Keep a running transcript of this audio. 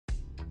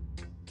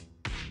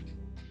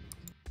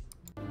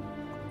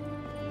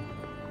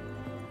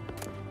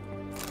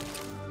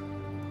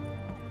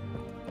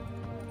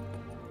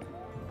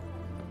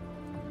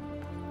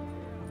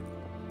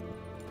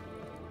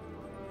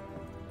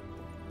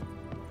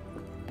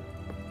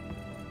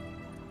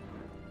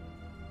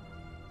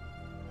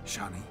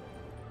Shani?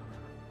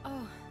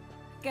 Oh,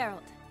 Geralt.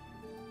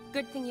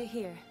 Good thing you're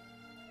here.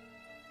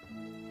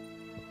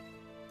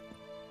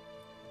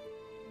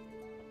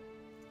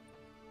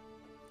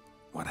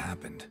 What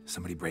happened?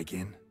 Somebody break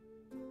in?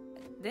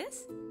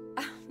 This?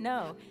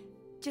 No.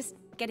 Just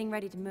getting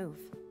ready to move.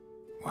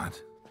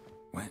 What?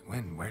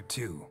 When? Where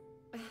to?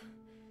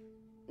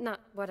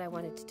 Not what I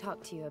wanted to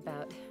talk to you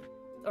about.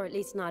 Or at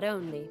least not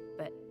only,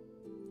 but...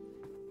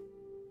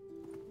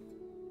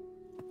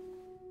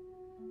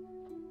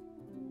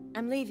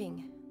 I'm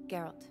leaving,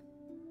 Geralt.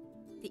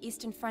 The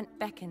Eastern Front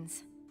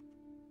beckons.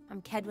 I'm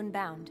Kedwin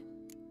bound.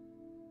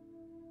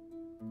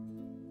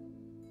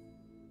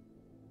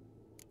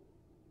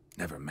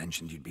 Never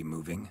mentioned you'd be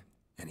moving.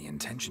 Any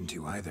intention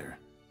to either.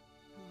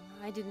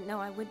 I didn't know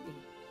I would be.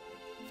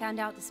 Found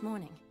out this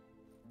morning.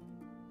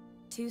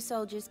 2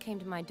 soldiers came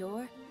to my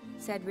door,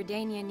 said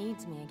Redania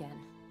needs me again.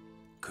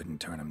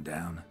 Couldn't turn him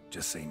down?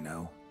 Just say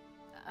no?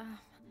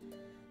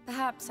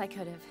 Perhaps I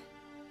could have.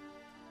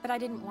 But I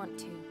didn't want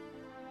to.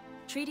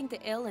 Treating the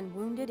ill and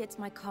wounded, it's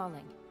my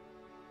calling.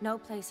 No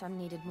place I'm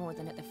needed more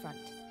than at the front.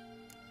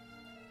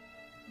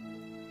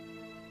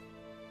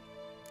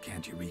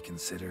 Can't you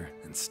reconsider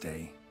and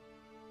stay?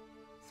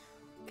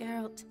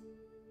 Geralt,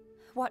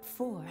 what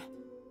for?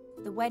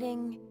 The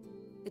wedding,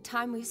 the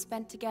time we've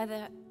spent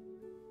together,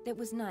 it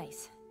was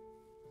nice.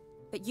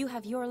 But you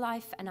have your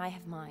life and I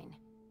have mine.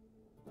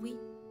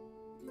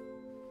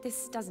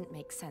 This doesn't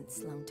make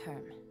sense long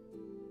term.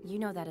 You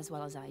know that as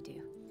well as I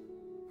do.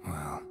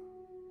 Well,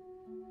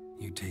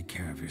 you take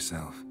care of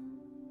yourself.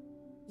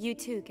 You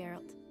too,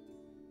 Geralt.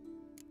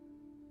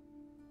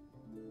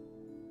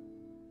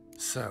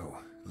 So,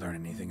 learn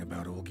anything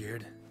about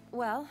Olgierd?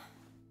 Well,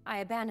 I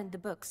abandoned the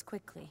books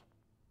quickly.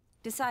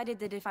 Decided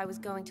that if I was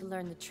going to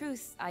learn the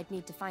truth, I'd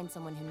need to find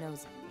someone who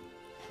knows it.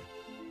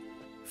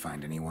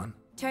 Find anyone?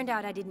 Turned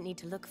out I didn't need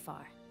to look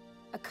far.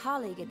 A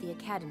colleague at the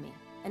Academy,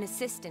 an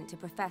assistant to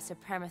Professor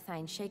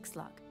Permathine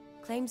Shakeslog,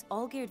 claims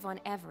Olgierd von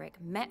Everec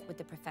met with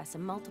the professor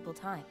multiple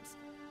times.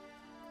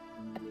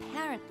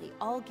 Apparently,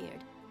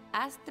 Olgierd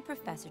asked the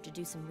professor to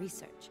do some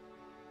research.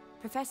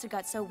 Professor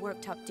got so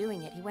worked up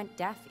doing it, he went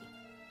daffy.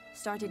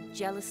 Started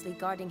jealously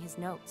guarding his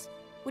notes.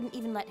 Wouldn't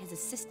even let his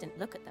assistant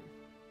look at them.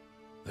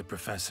 The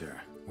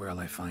professor. Where'll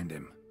I find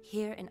him?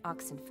 Here in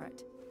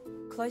Oxenfurt.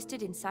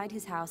 Cloistered inside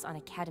his house on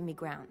Academy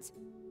grounds.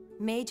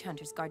 Mage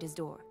hunters guard his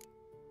door.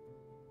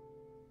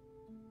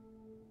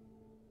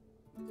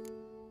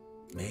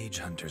 Mage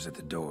hunters at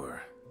the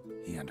door.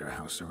 He under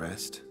house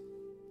arrest?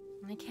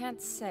 I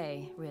can't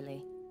say,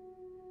 really.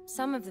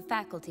 Some of the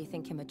faculty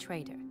think him a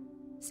traitor.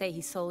 Say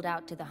he sold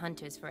out to the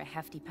hunters for a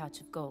hefty pouch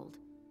of gold.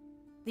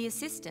 The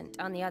assistant,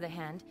 on the other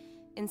hand,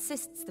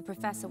 insists the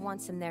professor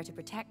wants him there to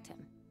protect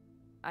him.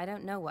 I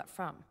don't know what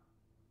from.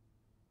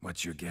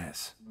 What's your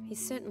guess?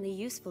 He's certainly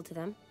useful to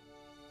them.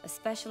 A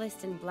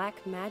specialist in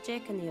black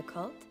magic and the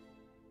occult?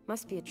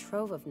 Must be a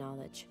trove of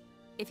knowledge.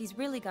 If he's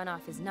really gone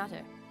off his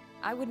nutter,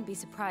 I wouldn't be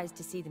surprised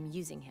to see them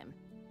using him.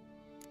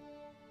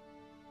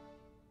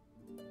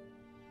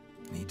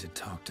 Need to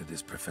talk to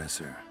this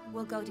professor.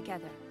 We'll go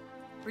together.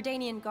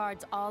 Redanian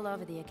guards all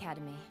over the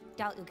Academy.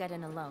 Doubt you'll get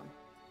in alone.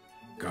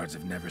 Guards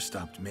have never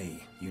stopped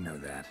me. You know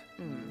that.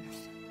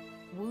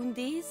 Wound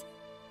these,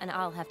 and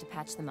I'll have to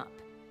patch them up.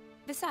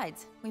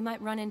 Besides, we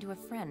might run into a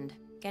friend.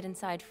 Get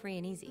inside free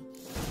and easy.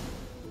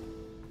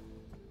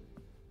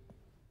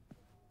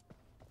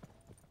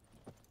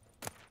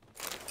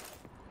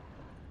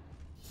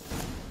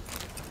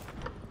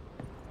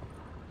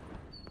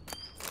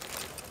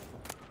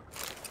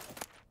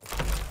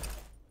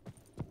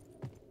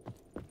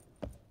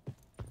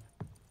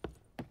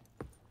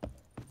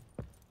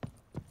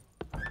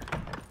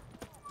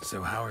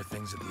 So how are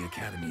things at the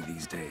Academy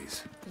these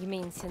days? You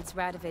mean since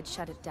Radovid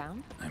shut it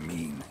down? I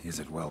mean, is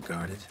it well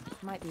guarded?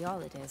 Might be all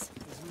it is.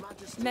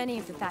 Many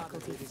of the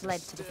faculty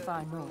fled to the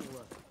far north.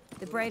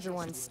 The braver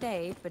ones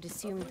stayed, but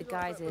assumed the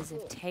guises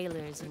of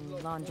tailors and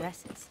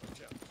laundresses.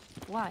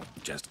 Why?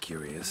 Just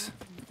curious.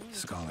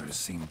 Scholars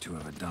seem to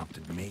have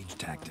adopted mage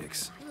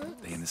tactics.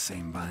 They in the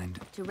same bind?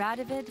 To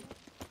Radovid,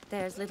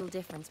 there's little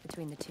difference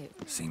between the two.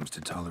 Seems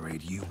to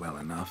tolerate you well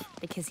enough.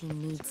 Because he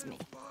needs me.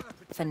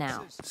 For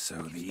now. So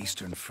the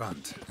Eastern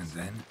Front, and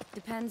then?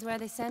 Depends where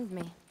they send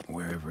me.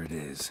 Wherever it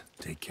is,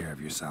 take care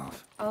of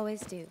yourself. Always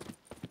do.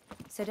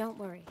 So don't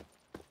worry.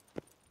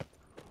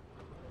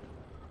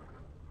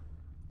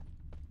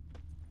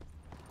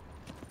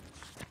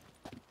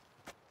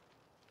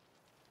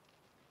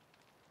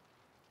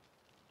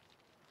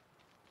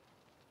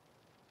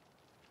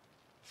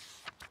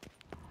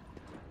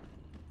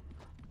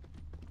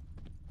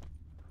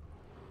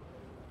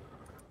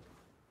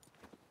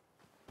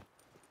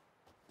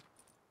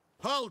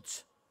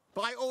 Halt!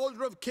 By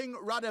order of King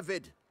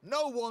Radovid,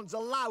 no one's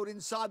allowed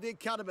inside the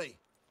Academy.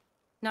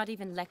 Not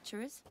even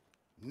lecturers?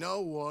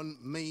 No one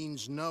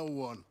means no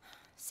one.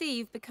 See,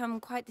 you've become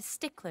quite the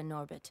stickler,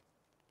 Norbert.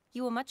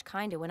 You were much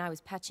kinder when I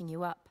was patching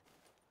you up.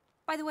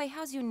 By the way,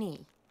 how's your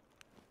knee?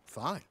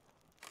 Fine.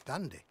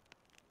 Dandy.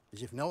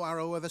 As if no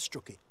arrow ever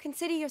struck it.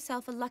 Consider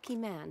yourself a lucky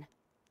man.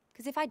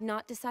 Because if I'd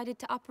not decided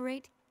to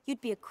operate,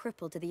 you'd be a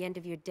cripple to the end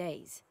of your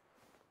days.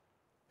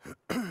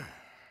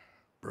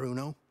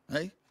 Bruno,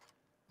 Eh?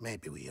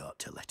 maybe we ought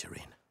to let her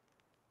in.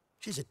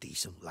 She's a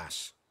decent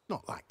lass,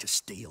 not like to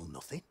steal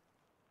nothing.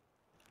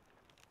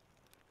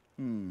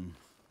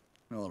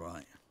 All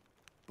right.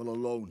 But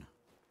alone,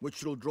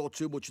 which will draw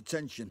too much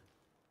attention.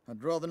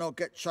 I'd rather not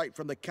get shite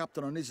from the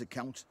captain on his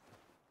account.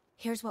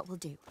 Here's what we'll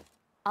do.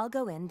 I'll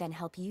go in, then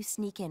help you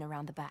sneak in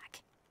around the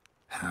back.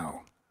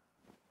 How?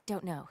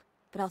 Don't know,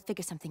 but I'll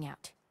figure something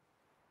out.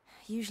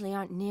 Usually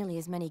aren't nearly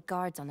as many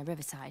guards on the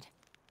riverside.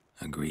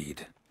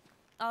 Agreed.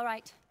 All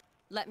right,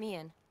 let me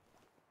in.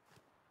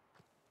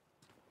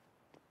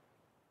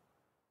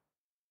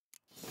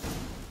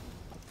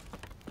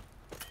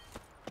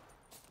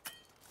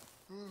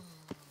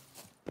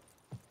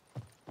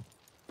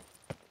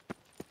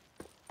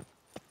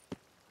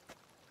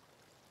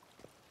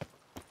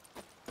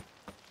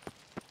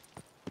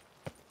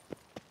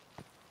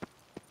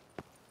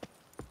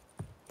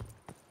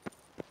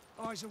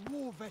 Oh, he's a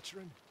war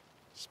veteran.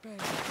 Spare me.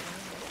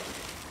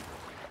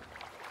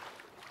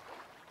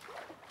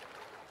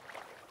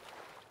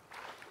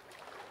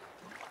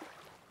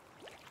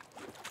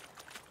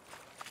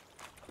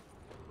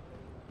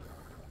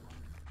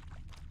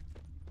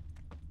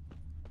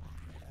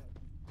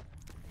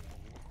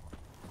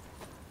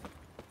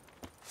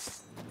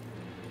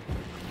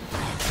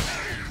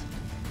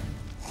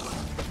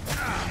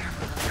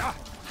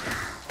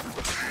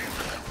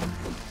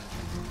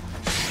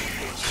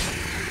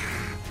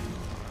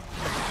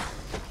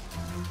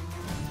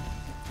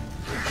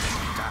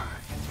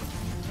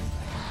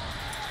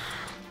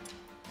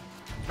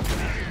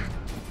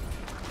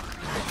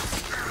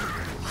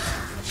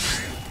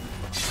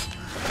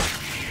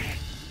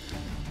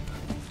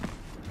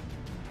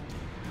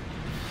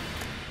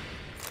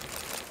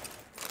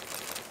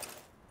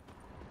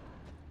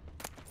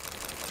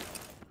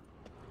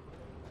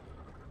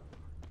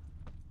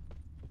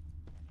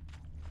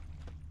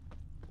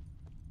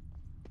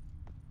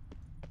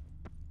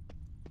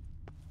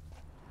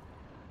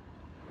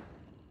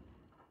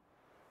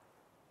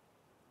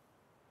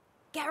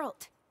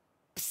 Geralt!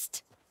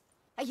 Psst!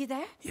 Are you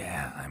there?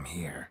 Yeah, I'm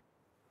here.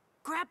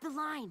 Grab the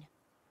line!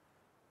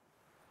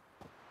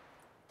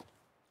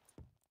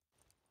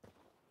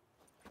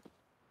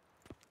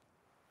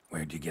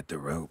 Where'd you get the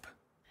rope?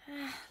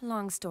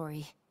 Long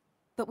story.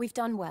 But we've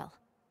done well.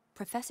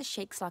 Professor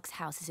Shakeslock's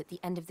house is at the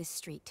end of this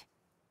street.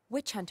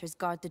 Witch hunters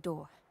guard the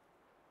door.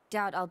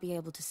 Doubt I'll be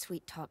able to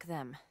sweet-talk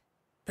them.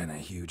 Been a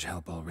huge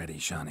help already,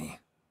 Shani.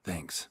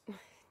 Thanks.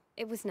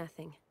 It was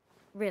nothing.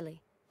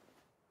 Really.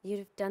 You'd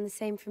have done the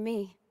same for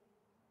me.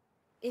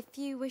 If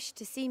you wish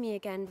to see me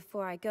again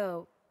before I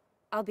go,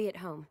 I'll be at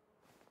home.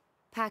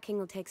 Packing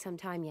will take some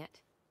time yet.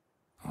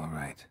 All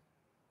right.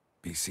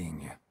 Be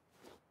seeing you.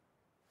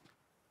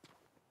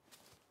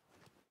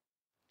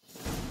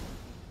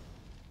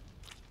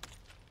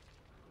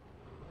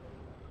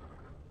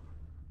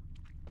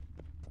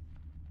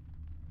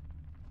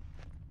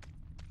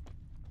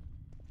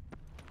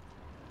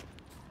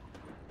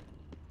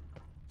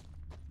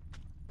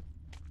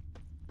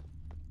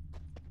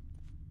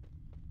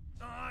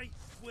 I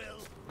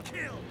will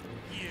kill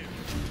you!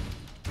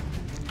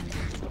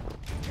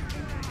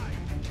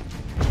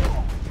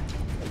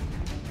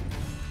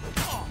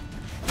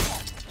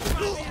 By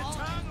the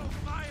eternal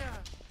fire!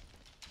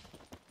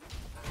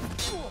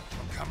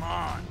 Come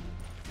on!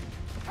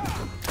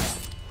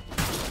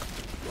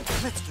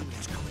 Let's do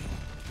this quick.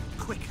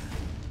 Quicker.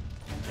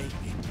 Make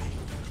me pay.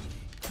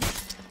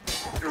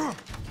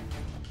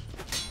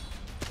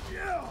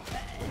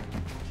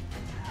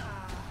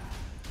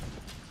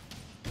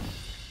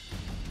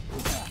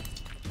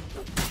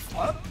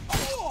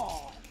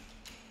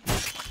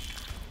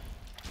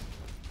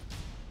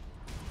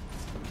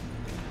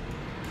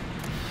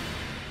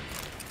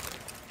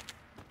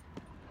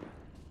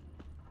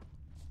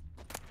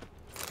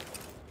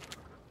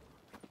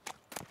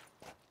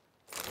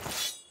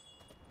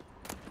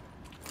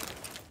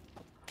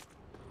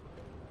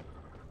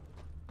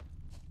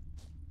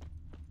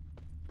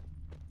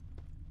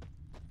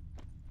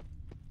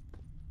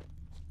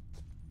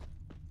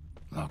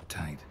 Locked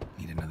tight.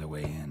 Need another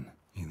way in.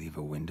 You leave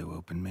a window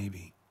open,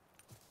 maybe?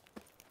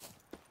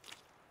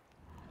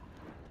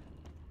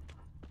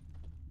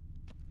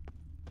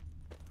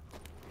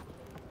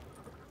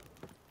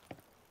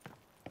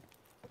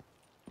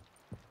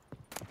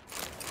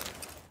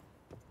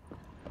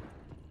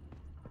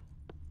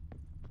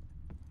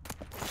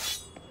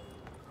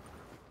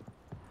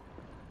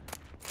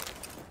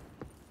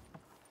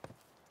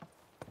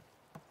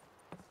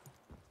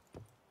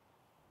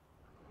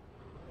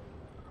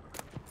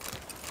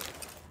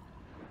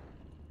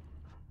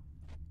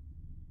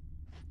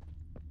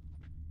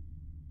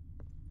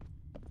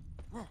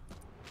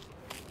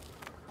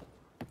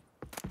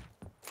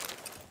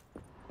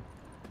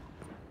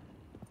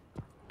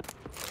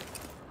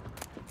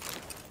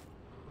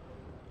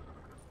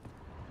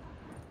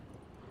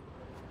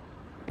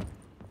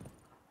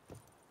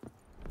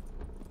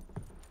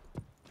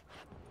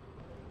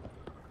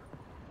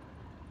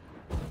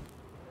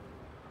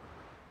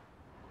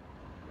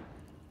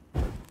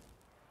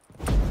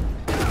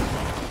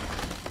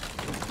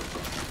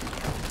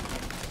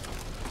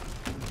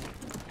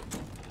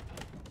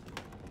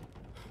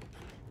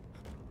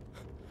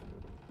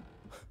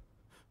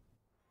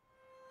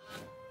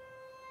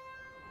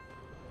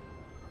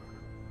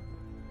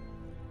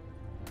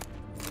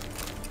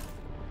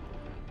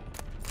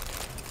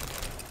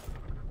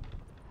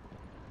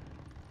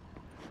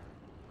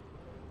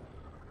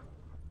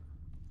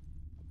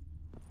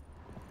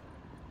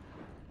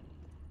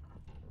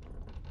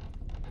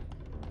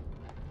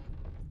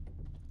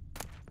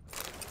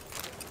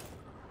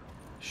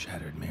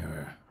 Shattered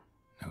mirror.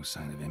 No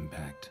sign of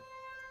impact.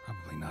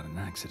 Probably not an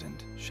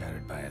accident.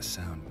 Shattered by a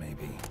sound,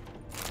 maybe.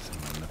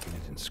 Someone look at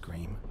it and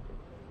scream.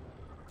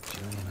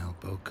 Julian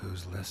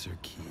Alboco's Lesser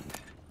Key.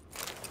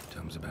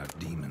 Tomes about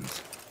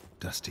demons.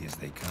 Dusty as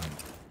they come.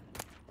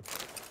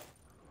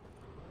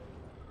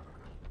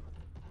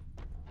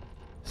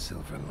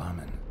 Silver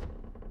Lamen.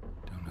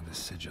 Don't know the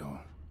sigil.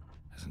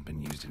 Hasn't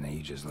been used in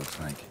ages, looks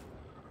like.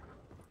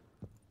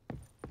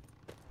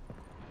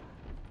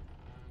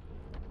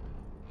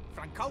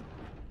 Franco?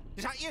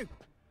 Is that you?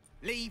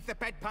 Leave the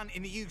bedpan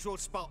in the usual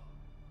spot.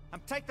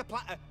 And take the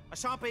platter. I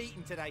shan't be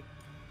eating today.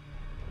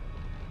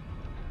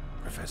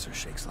 Professor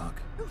Shakeslock.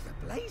 Who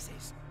the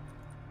blazes?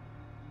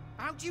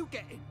 How'd you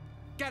get in?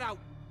 Get out.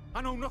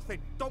 I know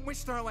nothing. Don't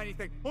wish to know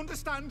anything.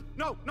 Understand?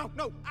 No, no,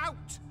 no.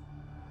 Out!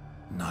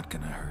 Not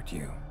gonna hurt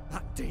you.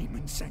 That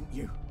demon sent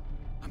you.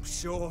 I'm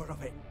sure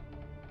of it.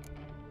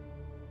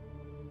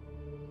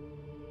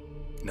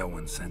 No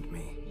one sent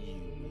me.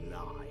 You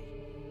lie.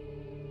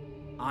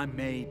 I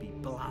may be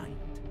blind,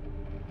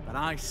 but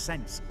I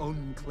sense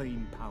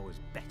unclean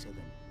powers better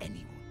than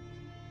anyone.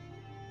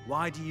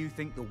 Why do you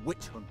think the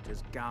witch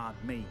hunters guard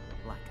me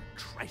like a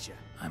treasure?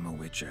 I'm a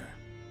witcher.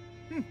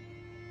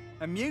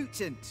 A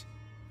mutant?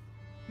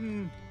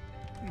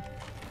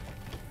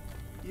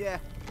 Yeah.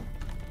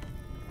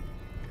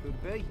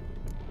 Could be.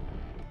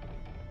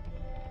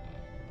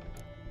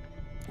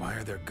 Why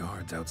are there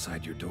guards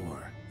outside your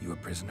door? You a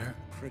prisoner?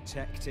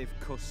 Protective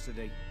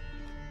custody.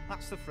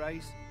 That's the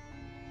phrase.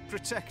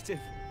 Protective.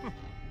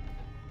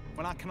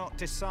 When I cannot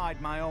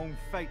decide my own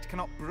fate,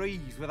 cannot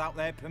breathe without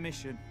their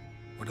permission.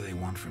 What do they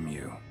want from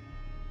you?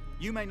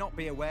 You may not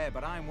be aware,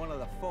 but I'm one of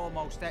the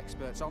foremost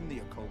experts on the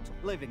occult.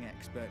 Living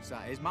experts,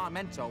 that is. My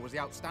mentor was the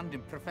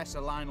outstanding Professor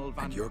Lionel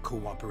Van... And you're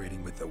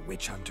cooperating with the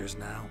witch hunters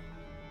now?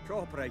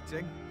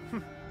 Cooperating?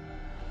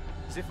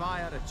 As if I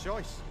had a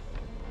choice.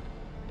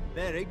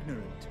 They're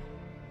ignorant,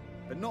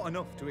 but not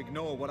enough to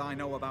ignore what I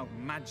know about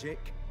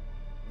magic,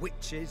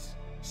 witches,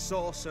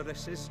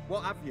 sorceresses,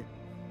 what have you.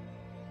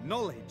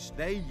 Knowledge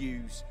they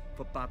use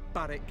for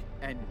barbaric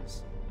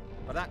ends.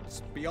 But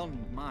that's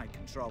beyond my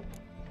control.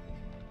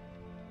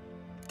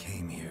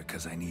 Came here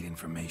because I need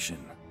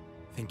information.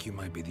 Think you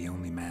might be the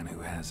only man who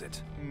has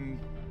it.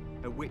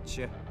 A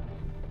witcher.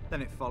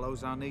 Then it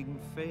follows I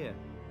needn't fear.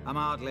 I'm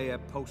hardly a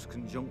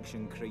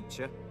post-conjunction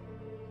creature.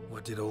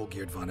 What did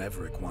Olgierd von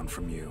Everec want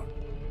from you?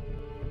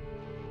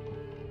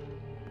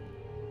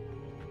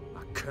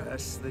 I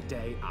curse the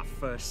day I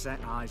first set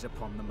eyes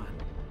upon the man.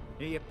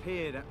 He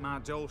appeared at my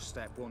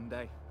doorstep one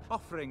day,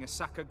 offering a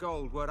sack of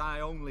gold were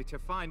I only to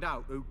find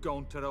out who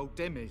Gaunter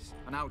O'Dim is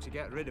and how to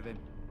get rid of him.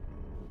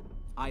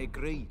 I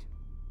agreed.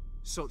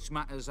 Such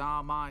matters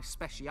are my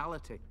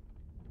speciality.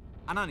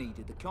 And I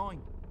needed the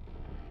coin.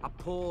 I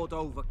pored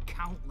over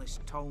countless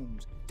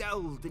tomes,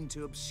 delved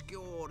into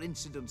obscure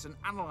incidents and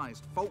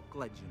analysed folk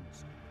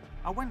legends.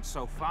 I went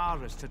so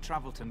far as to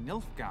travel to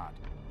Nilfgaard,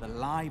 the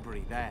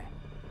library there,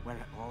 where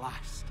at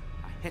last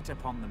I hit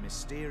upon the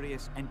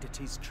mysterious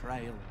entity's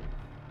trail.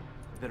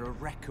 There are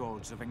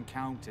records of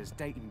encounters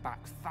dating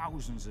back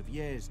thousands of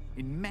years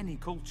in many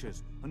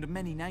cultures, under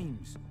many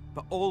names,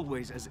 but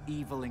always as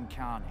evil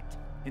incarnate.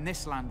 In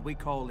this land we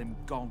call him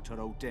Gaunter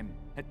O'Dim,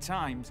 at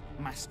times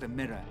Master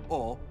Mirror,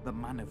 or the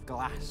Man of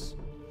Glass.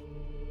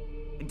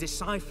 In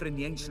deciphering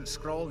the ancient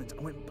scrawlings,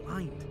 I went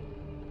blind.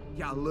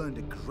 Yet I learned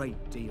a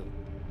great deal.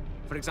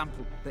 For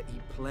example, that he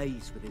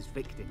plays with his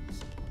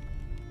victims,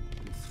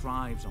 and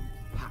thrives on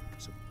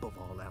pacts above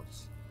all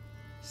else.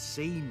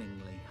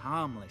 Seemingly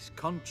harmless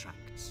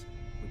contracts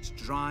which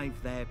drive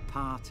their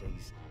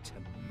parties to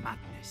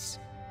madness.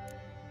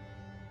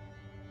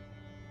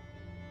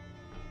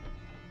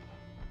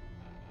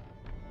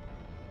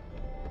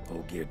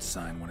 Olgierd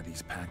signed one of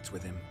these pacts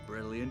with him?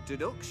 Brilliant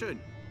deduction.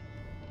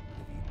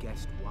 Have you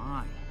guessed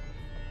why?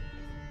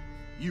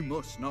 You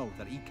must know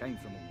that he came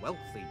from a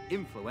wealthy,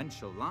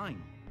 influential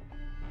line.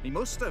 He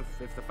must have,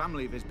 if the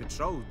family of his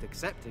betrothed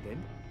accepted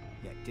him.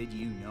 Yet did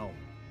you know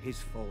his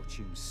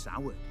fortune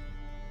soured?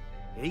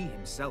 He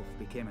himself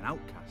became an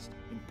outcast,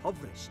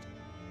 impoverished.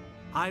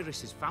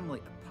 Iris's family,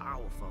 a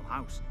powerful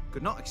house,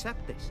 could not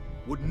accept this,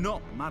 would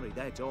not marry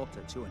their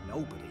daughter to a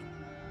nobody.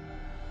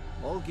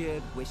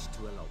 Olgierd wished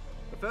to elope.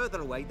 The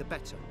further away, the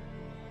better.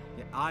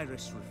 Yet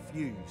Iris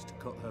refused to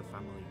cut her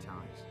family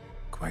ties.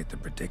 Quite the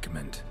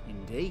predicament.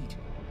 Indeed.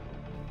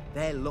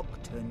 Their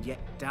luck turned yet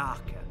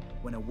darker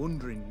when a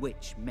wandering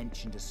witch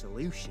mentioned a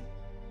solution.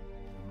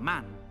 A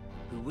man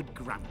who would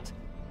grant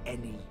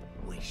any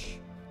wish.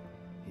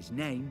 His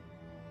name,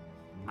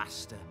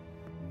 Master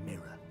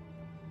Mirror.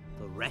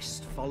 The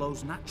rest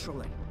follows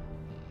naturally.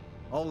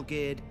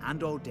 Olgierd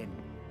and O'Dim,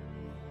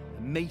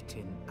 a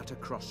meeting at a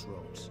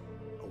crossroads,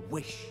 a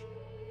wish,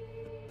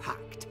 a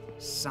pact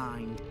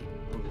signed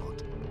in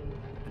blood,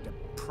 and a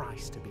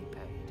price to be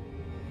paid.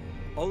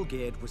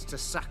 Olgierd was to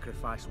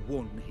sacrifice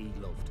one he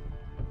loved.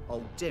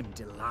 O'Dim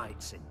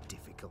delights in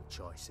difficult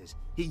choices.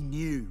 He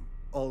knew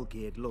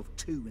Olgierd loved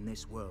two in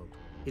this world,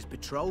 his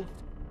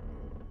betrothed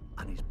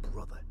and his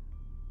brother,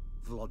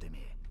 Vladimir.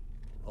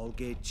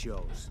 Olgierd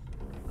chose,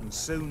 and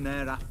soon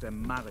thereafter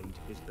married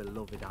his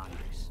beloved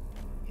Iris,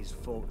 his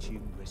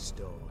fortune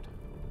restored.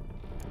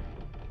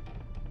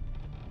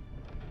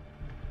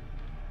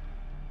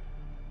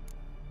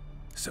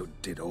 So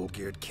did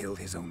Olgierd kill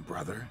his own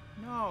brother?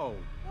 No.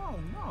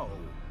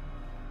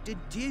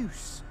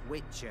 Deduce,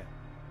 Witcher.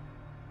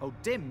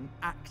 Odim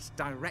acts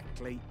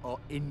directly or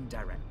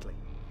indirectly.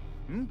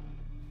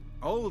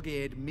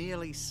 Olgierd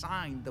merely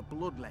signed the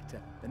blood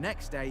letter. The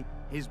next day,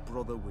 his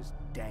brother was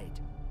dead.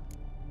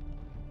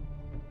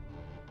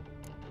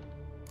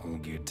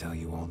 Olgierd tell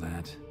you all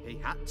that? He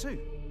had to.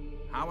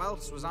 How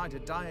else was I to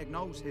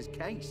diagnose his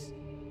case?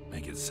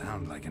 Make it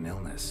sound like an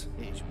illness.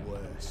 It's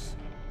worse.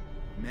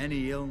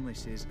 Many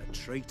illnesses are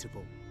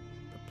treatable,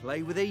 but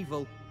play with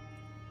evil,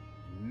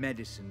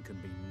 medicine can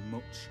be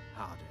much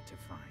harder to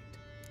find.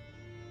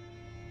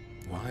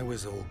 Why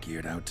was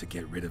Olgierd out to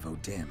get rid of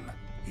Odim?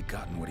 He'd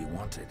gotten what he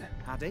wanted.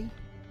 Had he?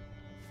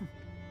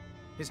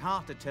 His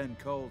heart had turned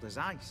cold as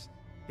ice.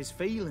 His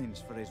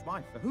feelings for his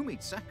wife, for whom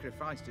he'd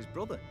sacrificed his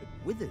brother, had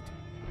withered.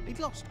 He'd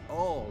lost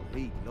all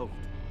he'd loved.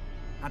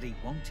 Had he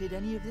wanted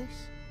any of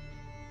this?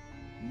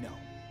 No.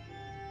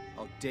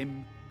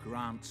 Odim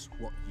grants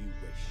what you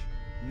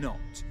wish,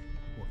 not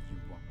what you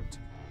want.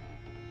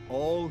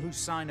 All who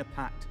sign a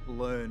pact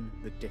learn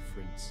the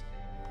difference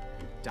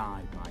and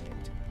die by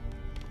it.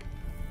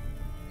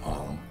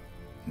 All?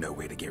 No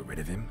way to get rid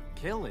of him?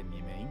 Kill him,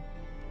 you mean?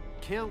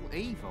 Kill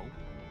evil?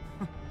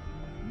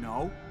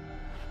 No.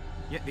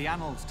 Yet the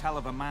annals tell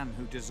of a man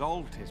who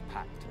dissolved his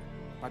pact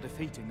by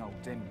defeating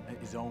Odim at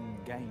his own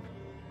game.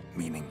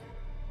 Meaning?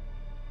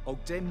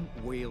 Odim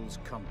wields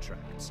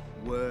contracts,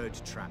 word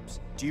traps,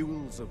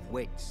 duels of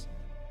wits.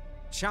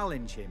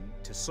 Challenge him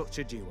to such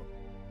a duel.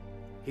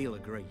 He'll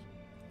agree,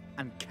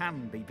 and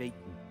can be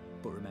beaten.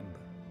 But remember,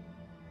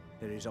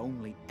 there is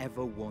only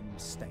ever one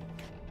stake.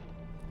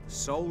 The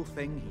sole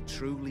thing he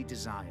truly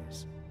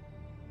desires.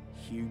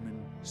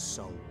 Human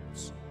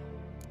souls.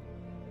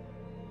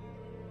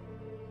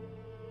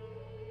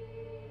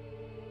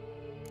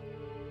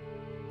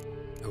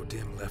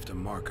 Odim left a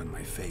mark on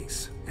my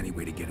face. Any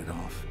way to get it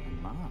off?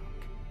 A mark?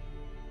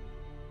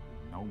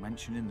 No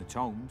mention in the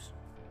tomes.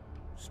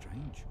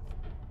 Strange.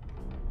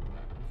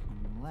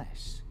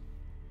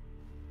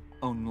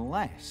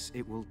 Unless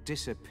it will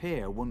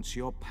disappear once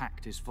your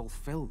pact is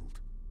fulfilled.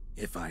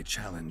 If I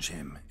challenge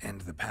him,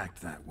 end the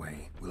pact that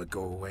way, will it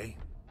go away?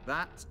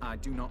 That I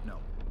do not know.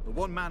 The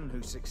one man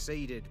who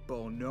succeeded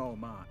bore no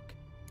mark.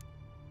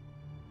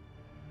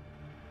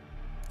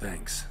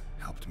 Thanks.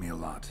 Helped me a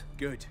lot.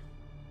 Good.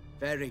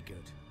 Very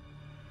good.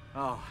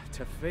 Oh,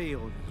 to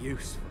feel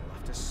useful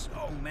after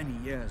so many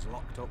years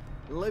locked up,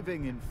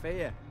 living in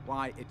fear.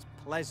 Why, it's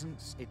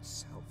pleasance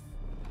itself.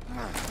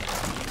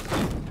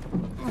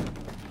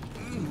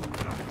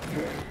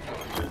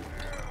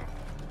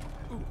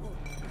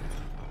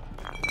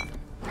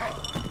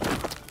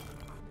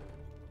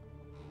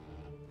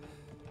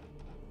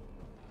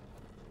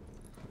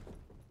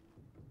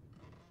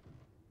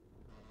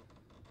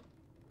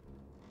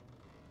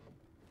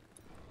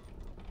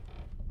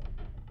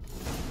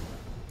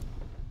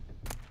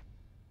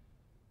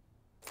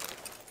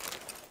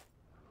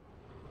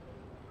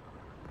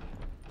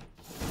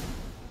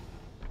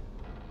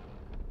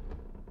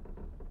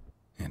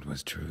 It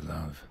was true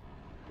love.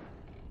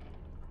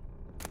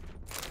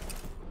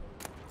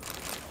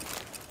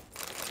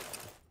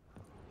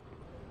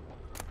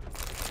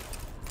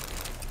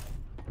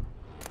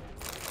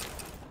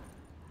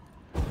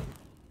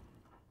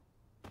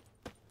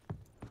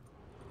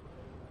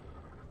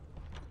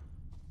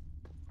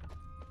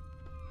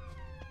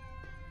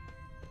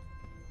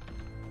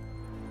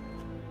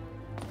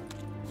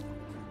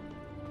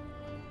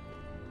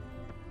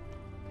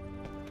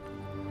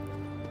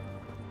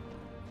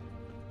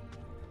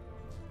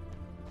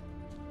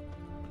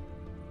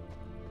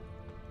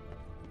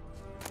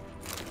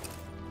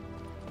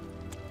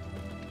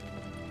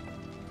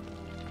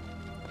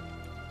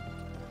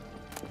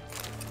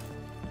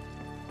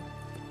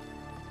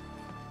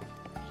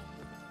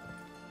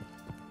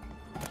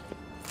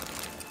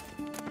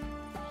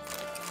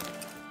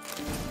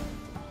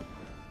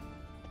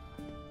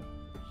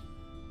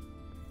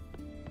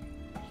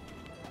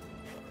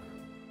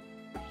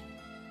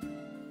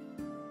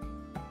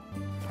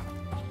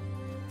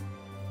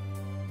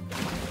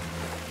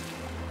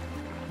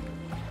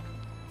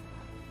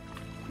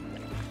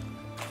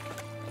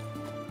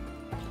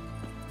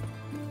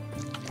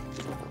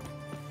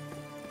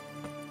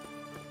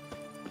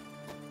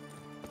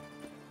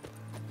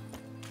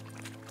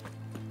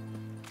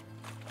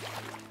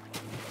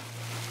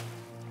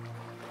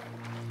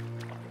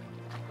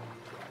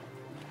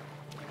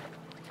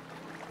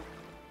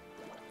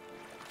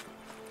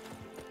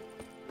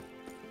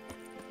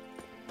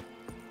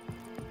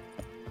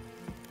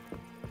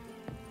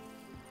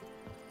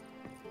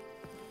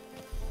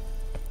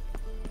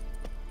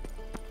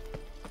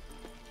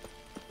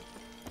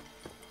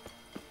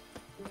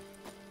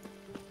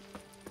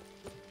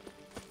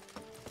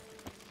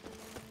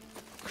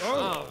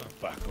 Oh,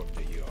 back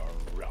under your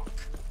rock.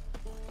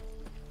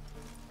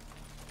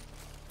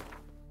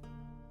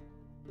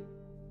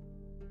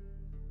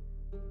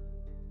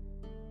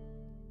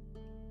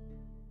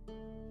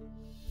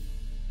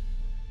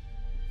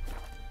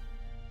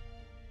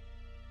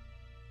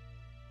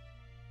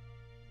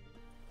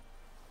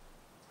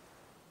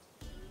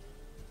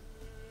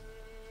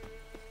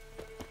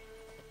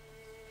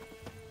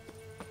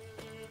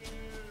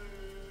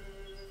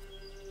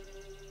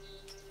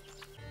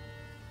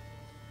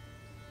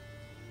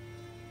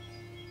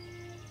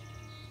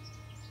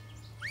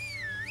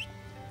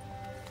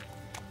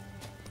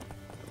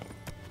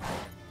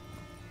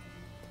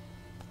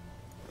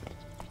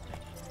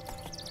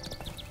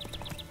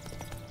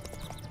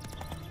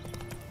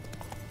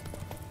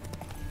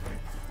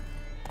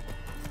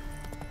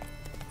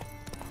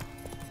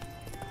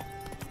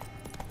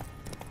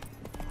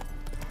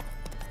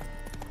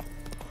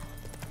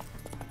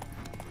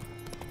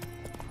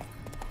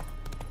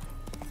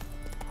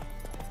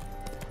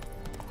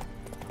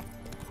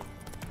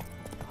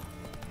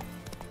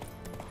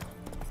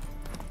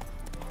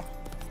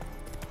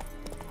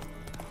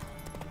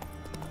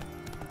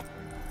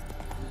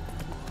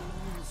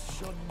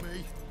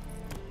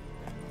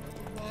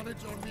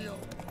 words on me own.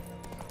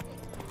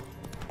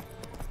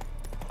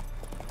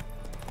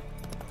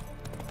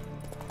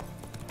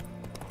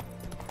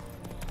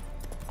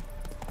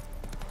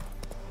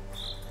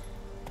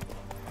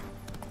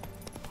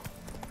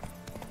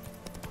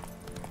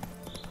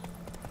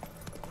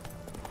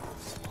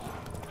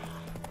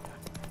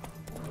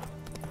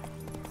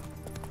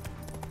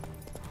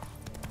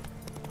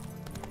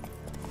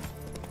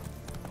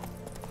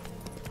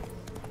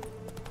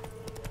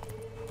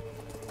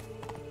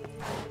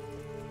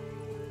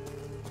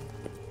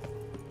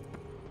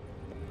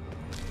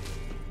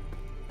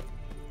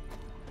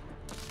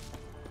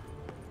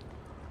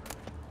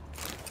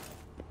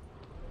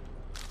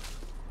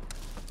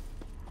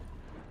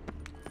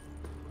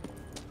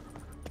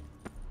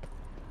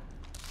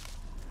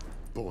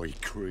 Boy,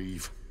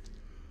 Creve,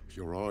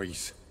 your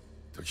eyes,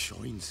 they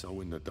shine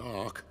so in the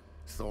dark.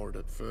 Thought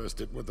at first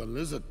it was a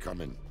lizard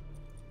coming.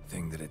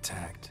 Thing that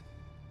attacked.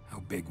 How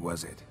big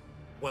was it?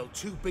 Well,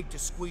 too big to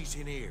squeeze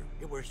in here.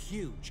 It were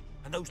huge.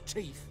 And those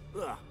teeth,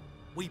 ugh,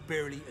 we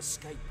barely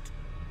escaped.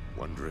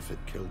 Wonder if it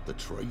killed the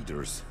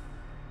traders.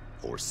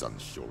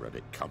 Orson's sure at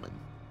it coming.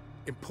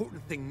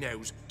 Important thing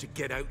now's to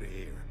get out of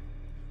here.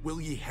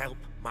 Will ye help,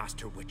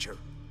 Master Witcher?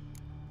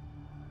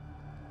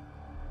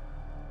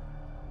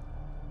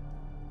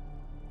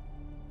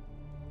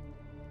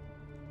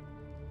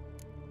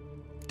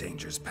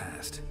 Danger's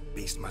past.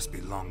 Beast must be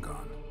long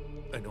gone.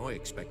 And I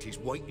expect he's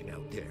waiting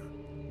out there,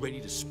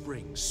 ready to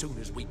spring soon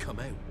as we come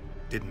out.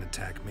 Didn't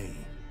attack me.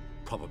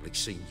 Probably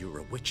seen you're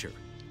a Witcher.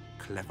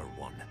 Clever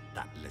one,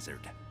 that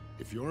lizard.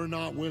 If you're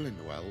not willing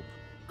to help,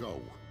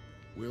 go.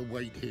 We'll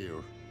wait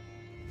here.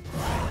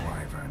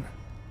 Wyvern.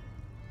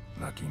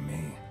 Lucky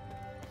me.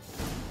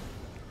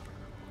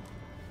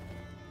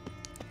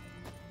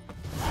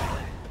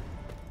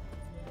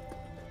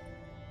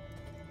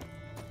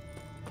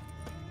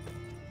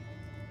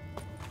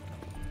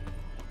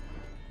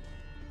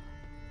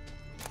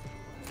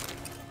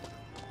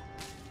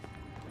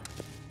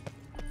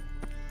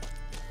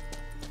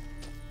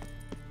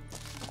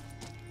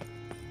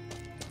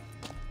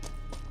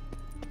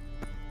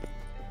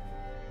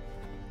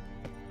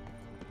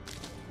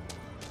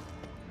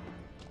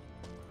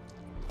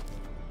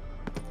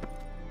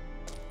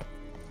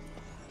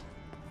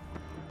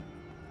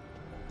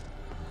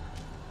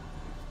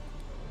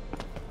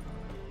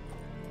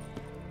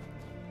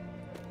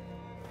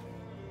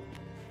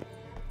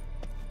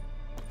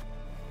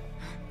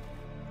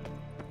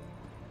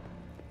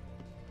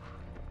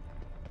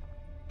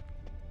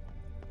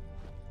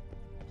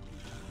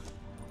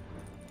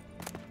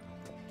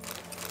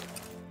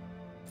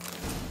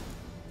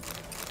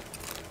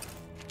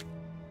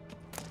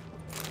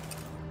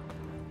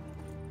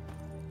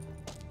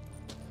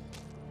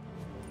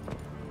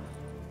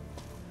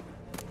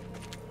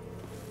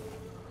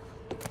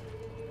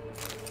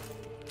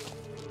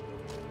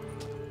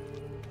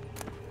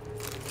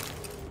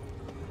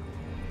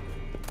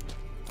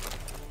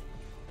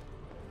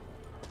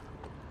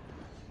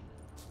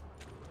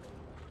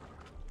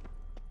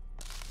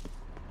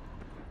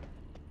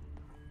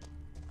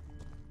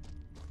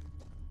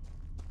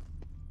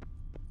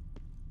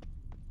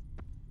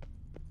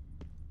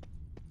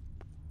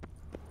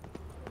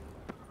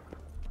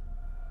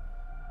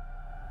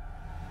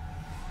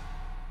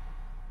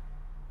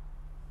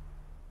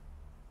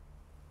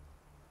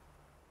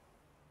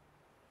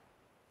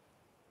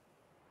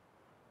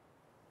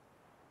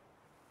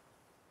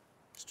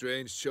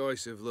 Strange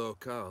choice of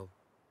locale.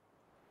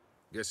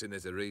 Guessing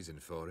there's a reason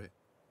for it.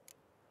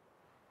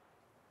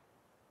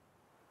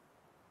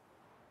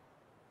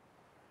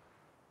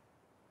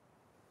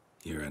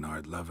 You're an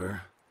art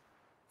lover.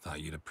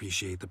 Thought you'd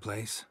appreciate the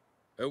place?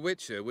 A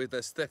witcher with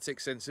aesthetic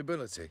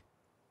sensibility.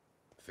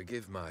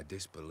 Forgive my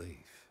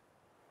disbelief.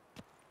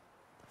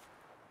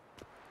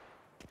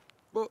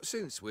 But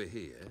since we're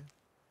here,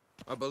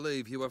 I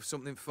believe you have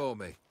something for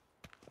me.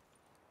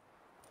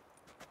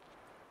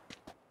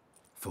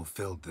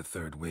 Fulfilled the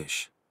third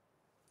wish.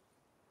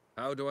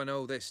 How do I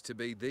know this to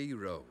be the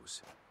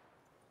rose?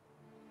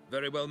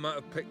 Very well might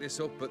have picked this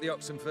up at the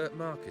Oxenfurt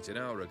market an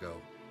hour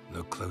ago.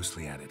 Look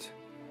closely at it.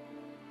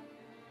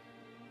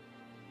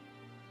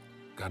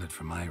 Got it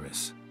from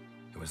Iris.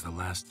 It was the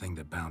last thing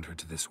that bound her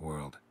to this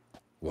world.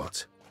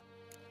 What?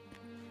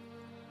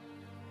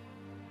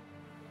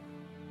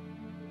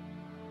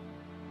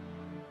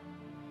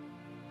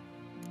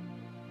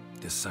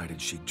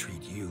 Decided she'd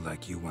treat you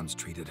like you once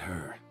treated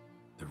her.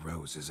 The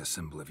rose is a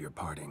symbol of your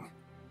parting,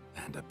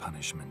 and a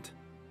punishment.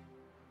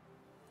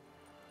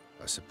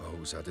 I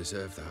suppose I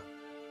deserve that.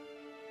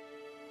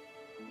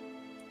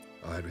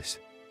 Iris.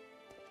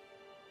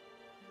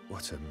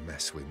 What a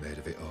mess we made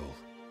of it all.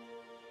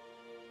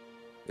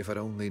 If I'd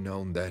only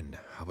known then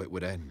how it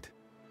would end.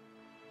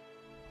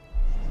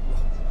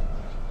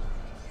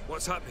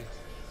 What's happening?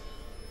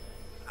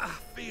 I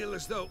feel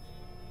as though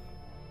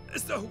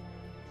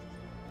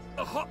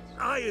a hot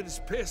iron's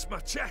pierced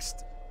my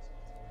chest.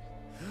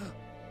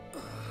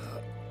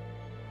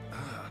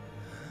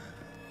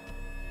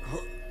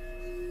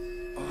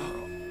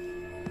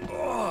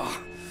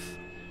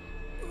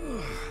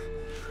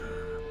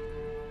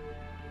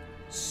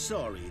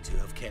 to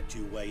have kept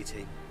you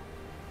waiting.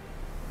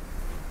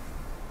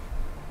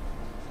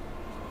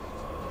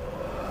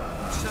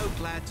 So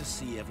glad to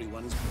see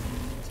everyone's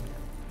moved.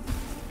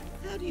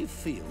 How do you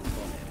feel,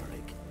 Von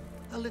Emmerich?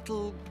 A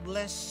little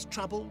less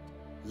troubled?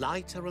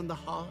 Lighter in the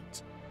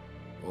heart?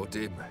 Or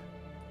dim?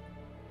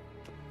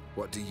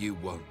 What do you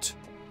want?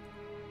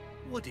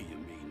 What do you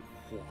mean,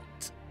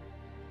 what?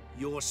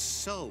 Your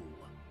soul.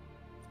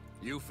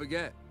 You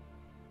forget.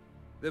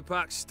 The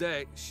pact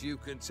states you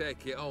can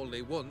take it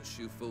only once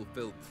you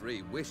fulfill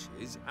 3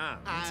 wishes,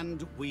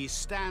 And we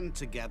stand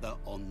together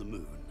on the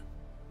moon.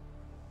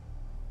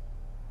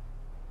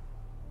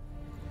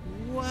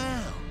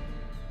 Well,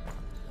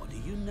 what do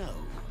you know?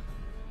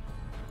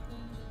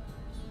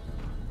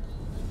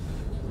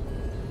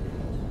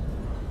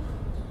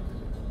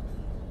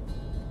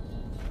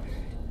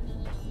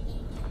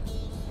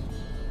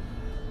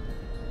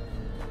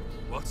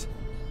 What?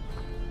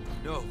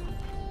 No.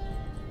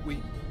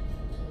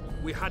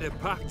 We had a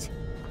pact.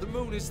 The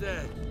moon is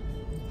there.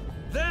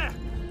 There!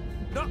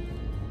 Not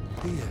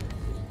here.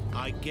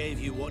 I gave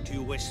you what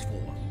you wished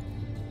for.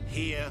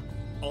 Here,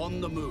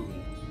 on the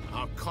moon,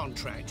 our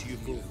contract you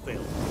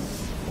fulfilled.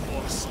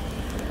 Awesome.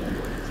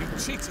 You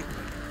cheated me.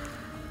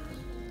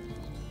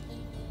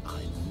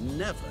 I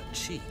never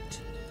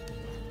cheat.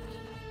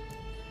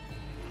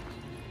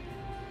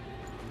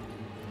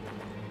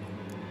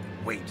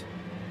 Wait.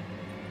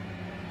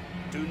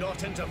 Do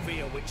not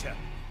interfere, Witcher.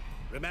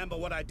 Remember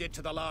what I did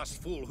to the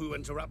last fool who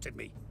interrupted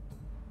me.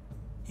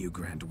 You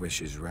grant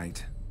wishes,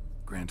 right?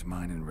 Grant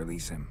mine and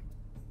release him.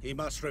 He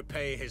must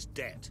repay his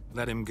debt.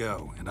 Let him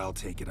go, and I'll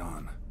take it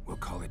on. We'll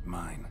call it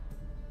mine.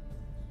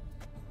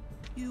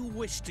 You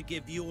wish to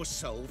give your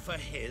soul for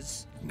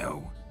his?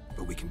 No,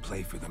 but we can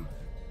play for them.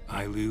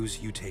 I lose,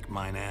 you take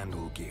mine and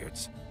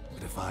Olgierd's.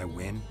 But if I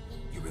win,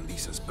 you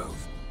release us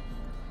both.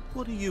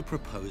 What do you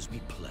propose we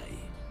play?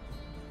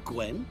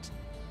 Gwent?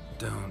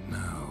 Don't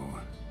know.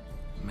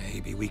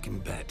 Maybe we can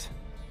bet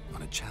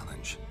on a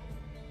challenge.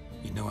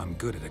 You know I'm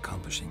good at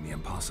accomplishing the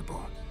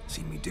impossible.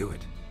 Seen me do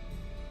it.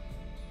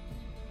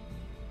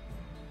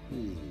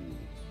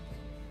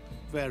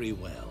 Very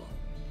well.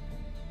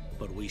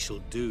 But we shall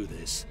do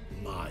this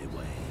my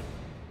way.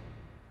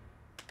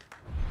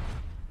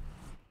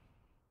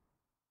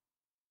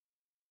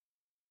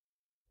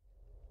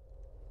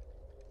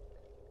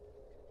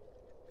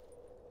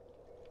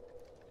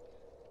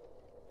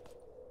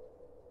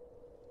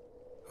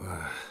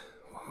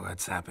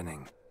 What's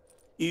happening?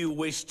 You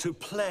wish to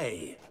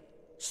play,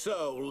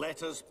 so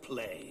let us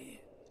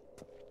play.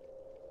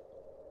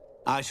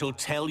 I shall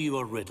tell you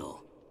a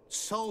riddle.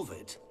 Solve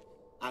it,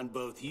 and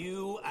both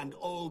you and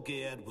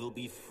Olgierd will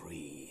be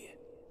free.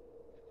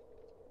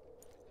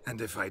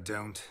 And if I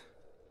don't?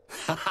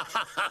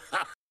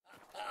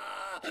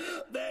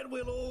 Then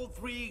we'll all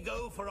 3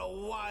 go for a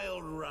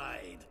wild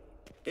ride.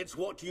 It's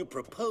what you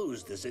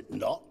proposed, is it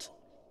not?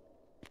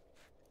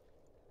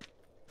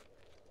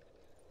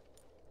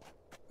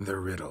 The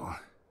riddle.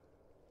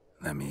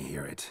 Let me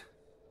hear it.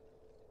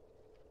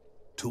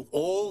 To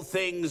all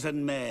things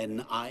and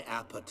men I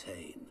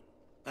appertain,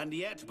 and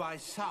yet by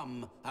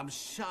some am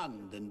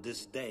shunned and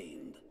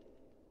disdained.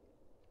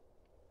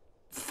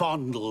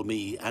 Fondle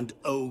me and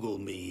ogle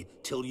me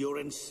till you're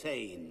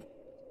insane,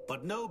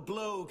 but no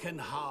blow can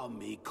harm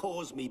me,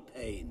 cause me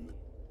pain.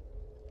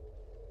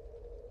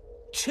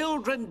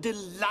 Children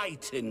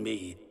delight in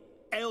me,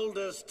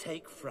 elders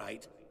take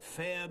fright,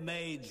 fair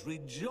maids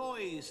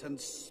rejoice and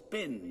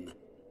spin.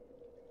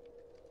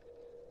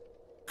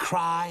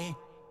 Cry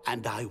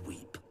and I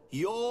weep,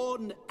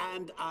 yawn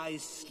and I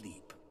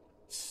sleep,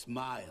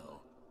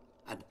 smile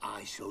and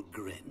I shall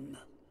grin.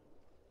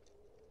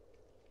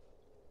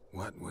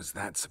 What was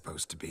that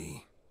supposed to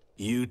be?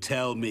 You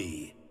tell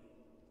me,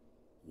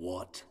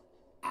 what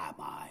am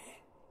I?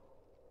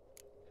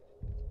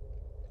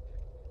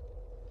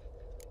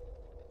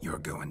 You're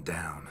going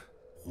down.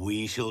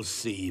 We shall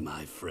see,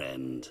 my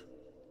friend.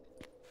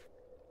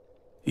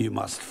 You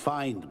must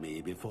find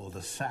me before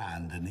the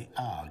sand in the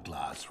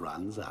hourglass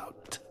runs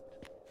out.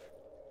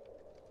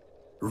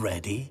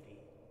 Ready?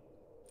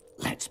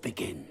 Let's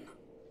begin.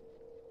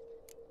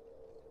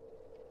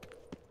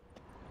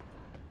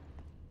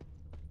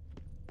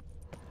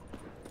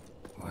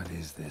 What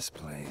is this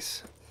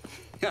place?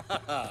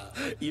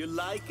 You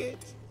like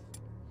it?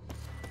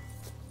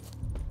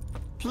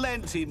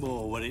 Plenty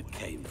more where it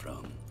came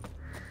from.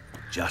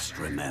 Just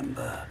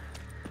remember,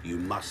 you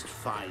must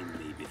find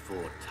me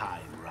before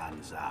time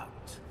runs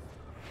out.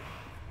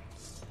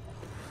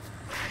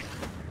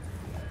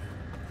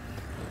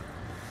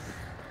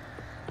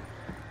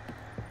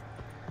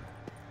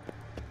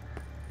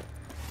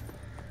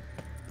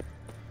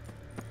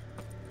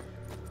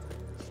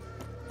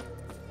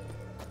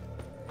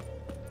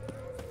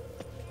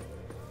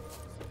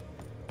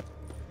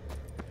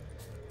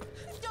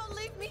 Don't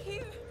leave me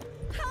here!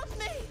 Help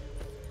me!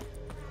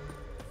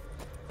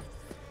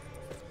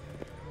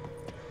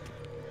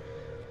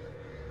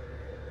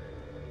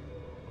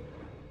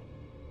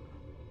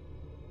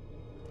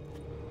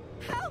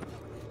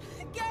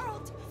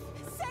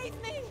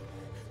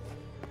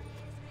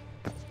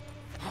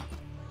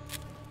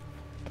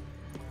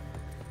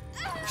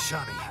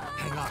 Johnny,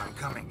 hang on, I'm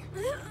coming.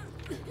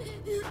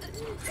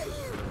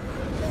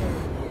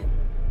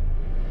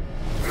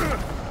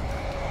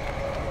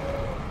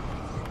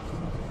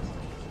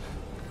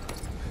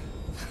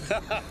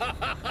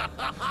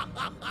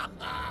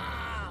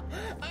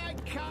 I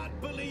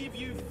can't believe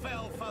you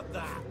fell for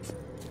that.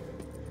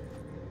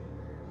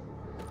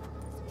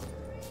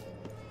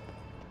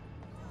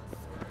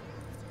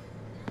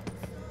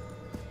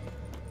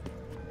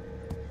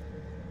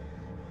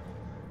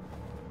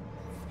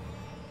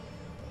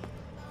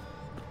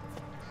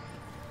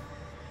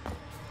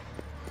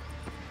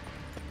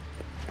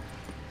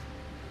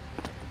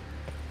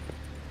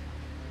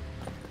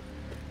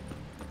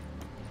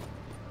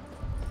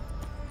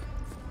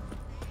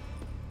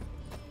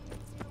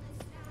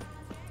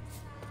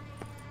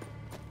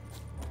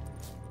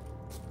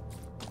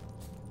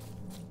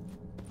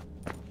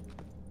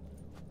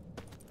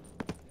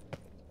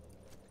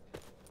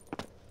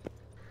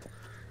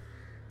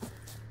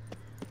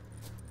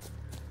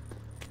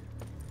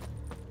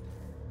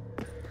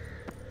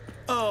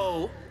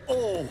 Oh,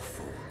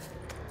 awful.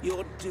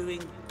 You're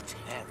doing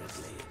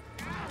terribly.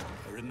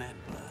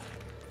 Remember,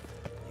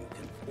 you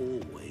can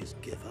always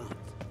give up.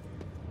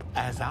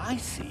 As I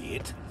see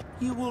it,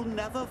 you will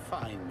never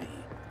find me.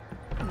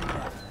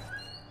 Never.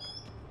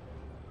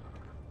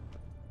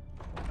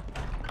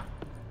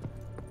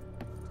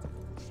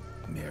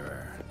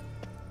 Mirror.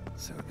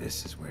 So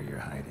this is where you're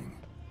hiding.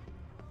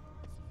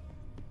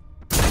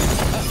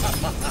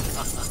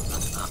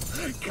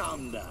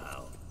 Come now.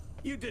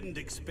 You didn't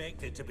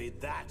expect it to be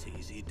that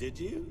easy, did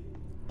you?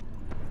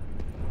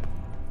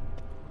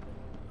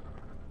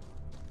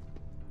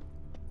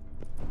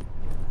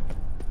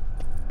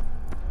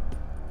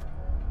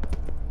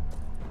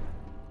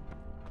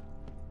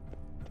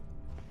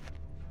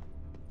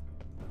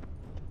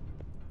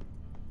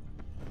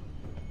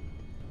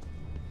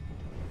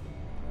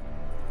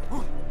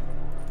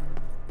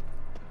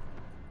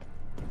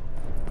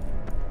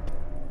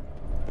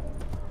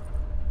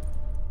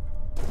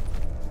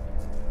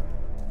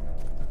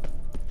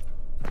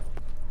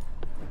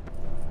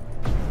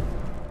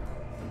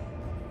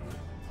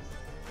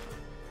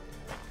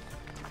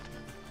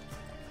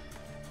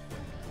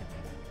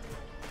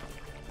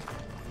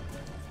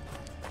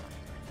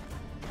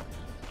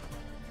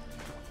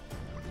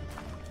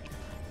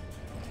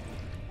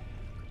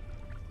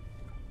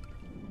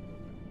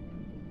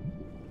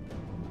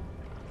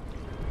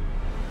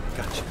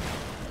 Gotcha.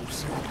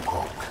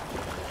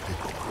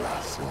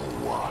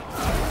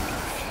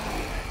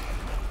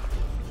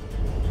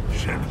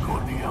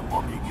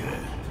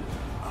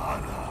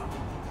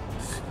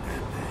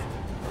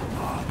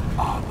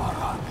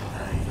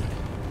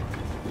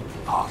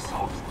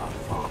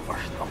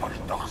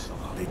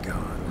 Be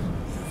gone.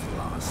 You've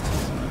lost.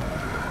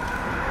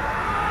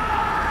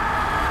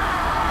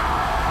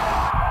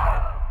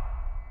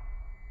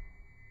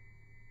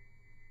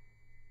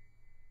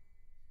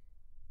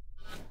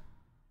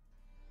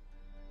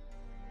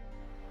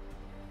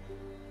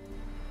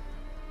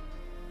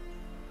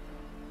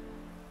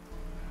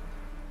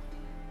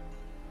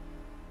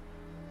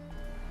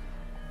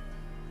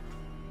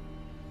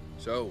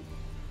 So,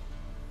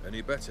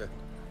 any better?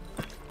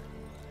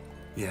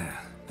 Yeah,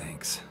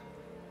 thanks.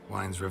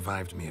 Wine's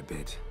revived me a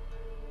bit.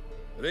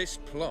 This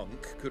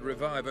plonk could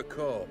revive a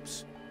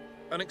corpse.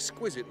 An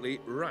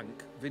exquisitely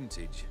rank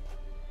vintage.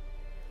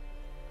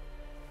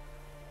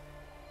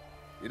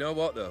 You know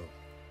what, though?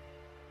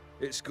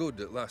 It's good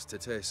at last to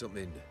taste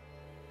something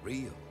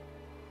real.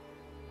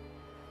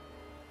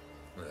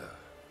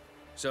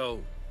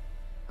 So,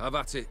 have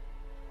at it.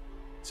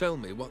 Tell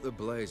me what the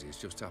blazes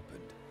just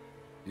happened.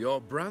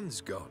 Your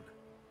brand's gone.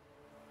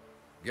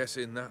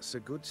 Guessing that's a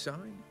good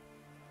sign?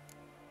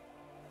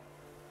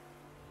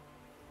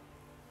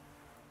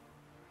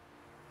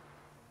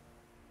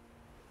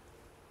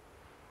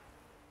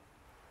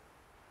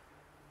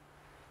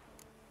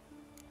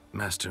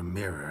 Master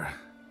Mirror.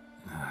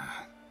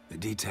 The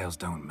details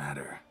don't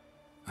matter.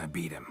 I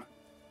beat him.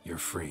 You're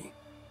free.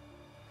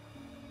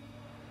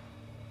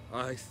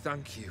 I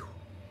thank you.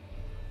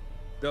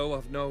 Though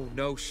I've no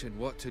notion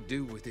what to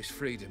do with this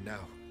freedom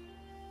now.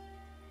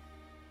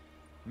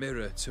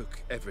 Mirror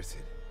took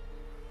everything.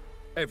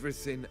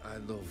 Everything I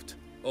loved.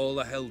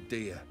 All I held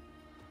dear.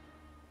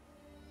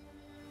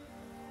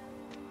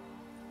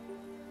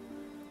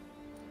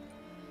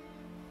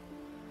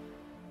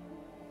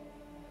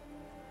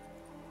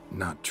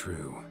 Not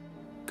true.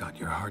 Got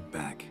your heart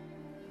back.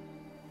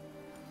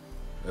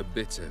 A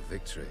bitter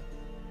victory.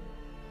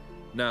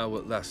 Now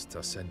at last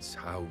I sense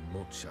how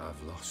much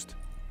I've lost.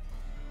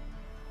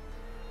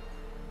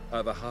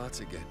 I've a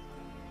heart again.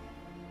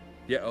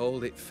 Yet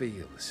all it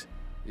feels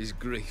is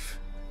grief,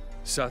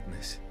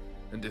 sadness,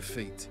 and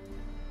defeat.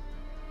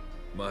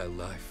 My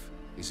life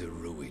is a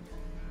ruin.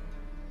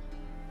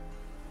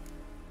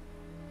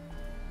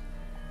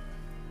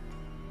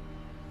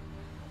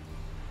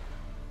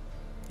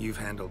 You've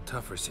handled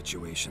tougher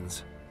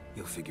situations.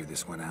 You'll figure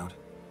this one out.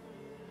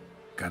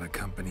 Got a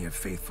company of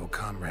faithful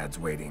comrades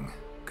waiting.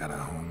 Got a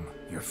home,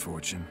 your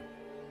fortune.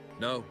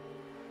 No.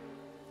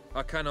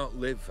 I cannot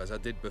live as I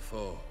did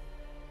before.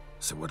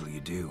 So what'll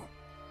you do?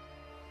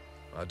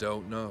 I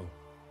don't know.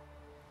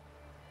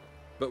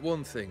 But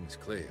one thing's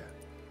clear.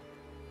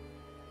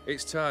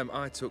 It's time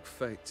I took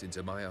fate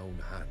into my own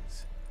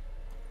hands.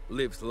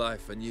 Lived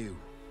life anew.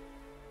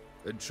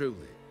 And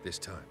truly, this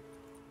time.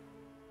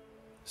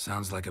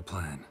 Sounds like a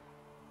plan.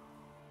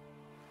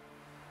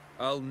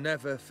 I'll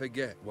never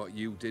forget what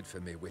you did for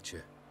me,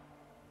 Witcher.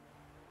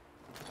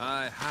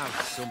 I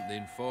have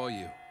something for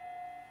you.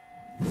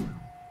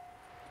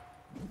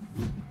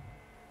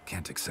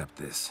 Can't accept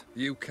this.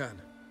 You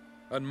can,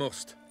 and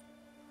must.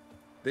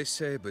 This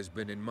sabre's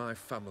been in my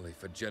family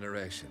for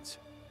generations.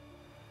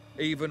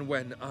 Even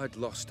when I'd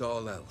lost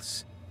all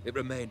else, it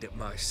remained at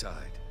my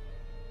side.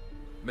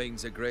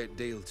 Means a great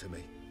deal to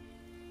me.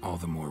 All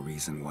the more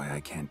reason why I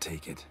can't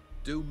take it.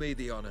 Do me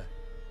the honor.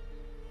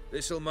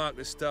 This'll mark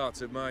the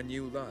start of my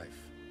new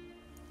life.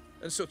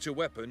 And such a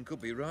weapon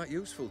could be right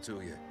useful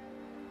to you.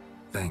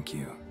 Thank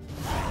you.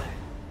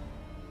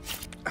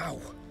 Ow!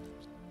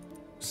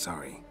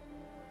 Sorry.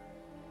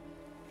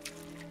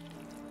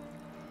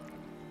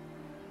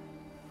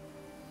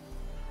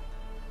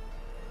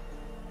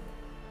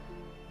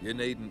 You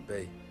needn't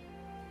be.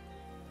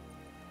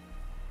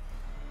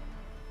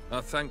 I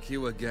thank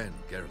you again,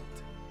 Geralt.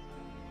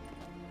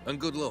 And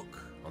good luck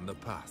on the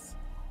path.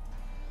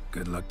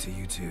 Good luck to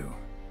you too.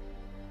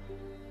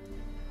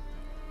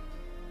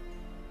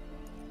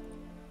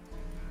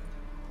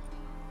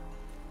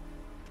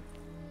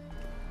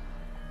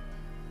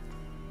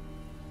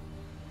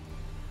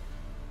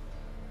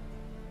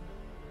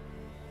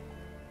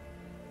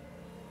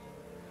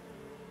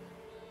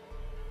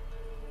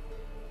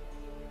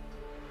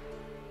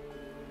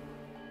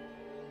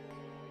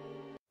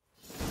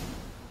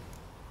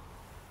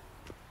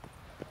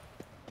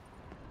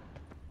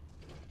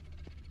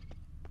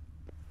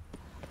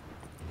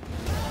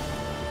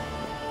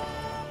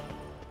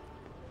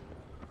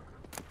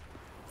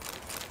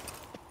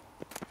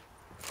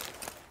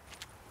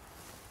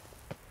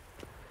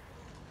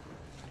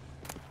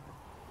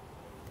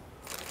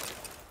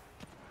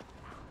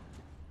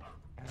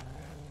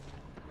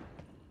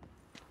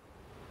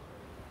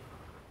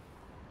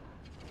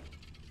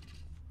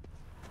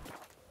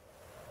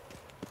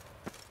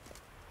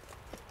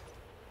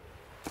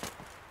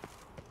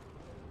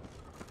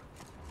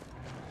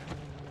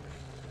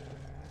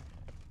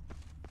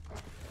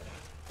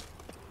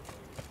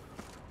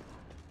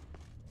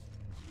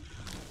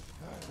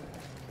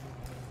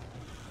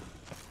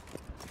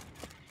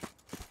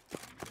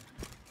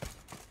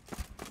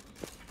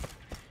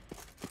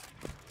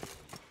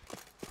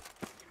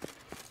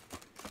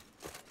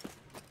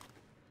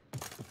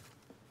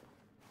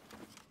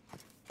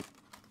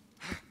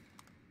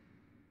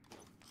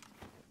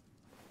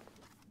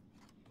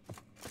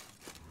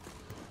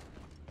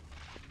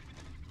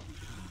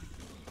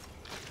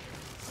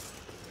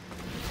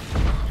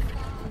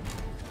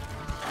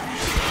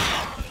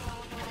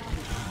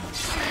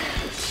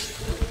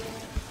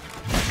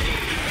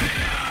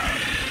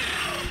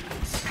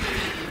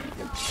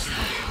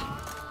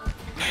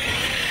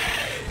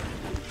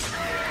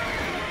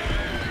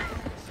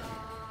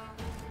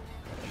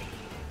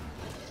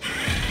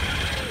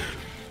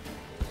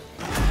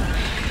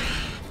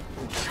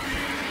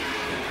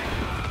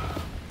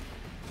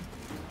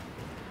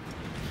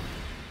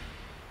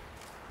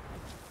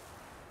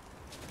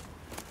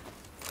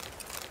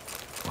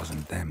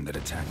 Wasn't them that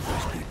attacked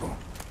those people.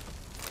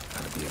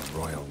 Gotta be a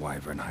royal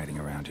wyvern hiding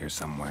around here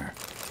somewhere.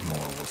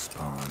 More will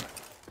spawn.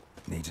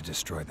 Need to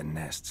destroy the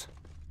nests.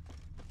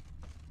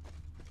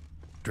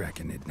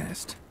 Draconid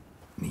nest.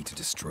 Need to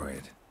destroy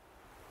it.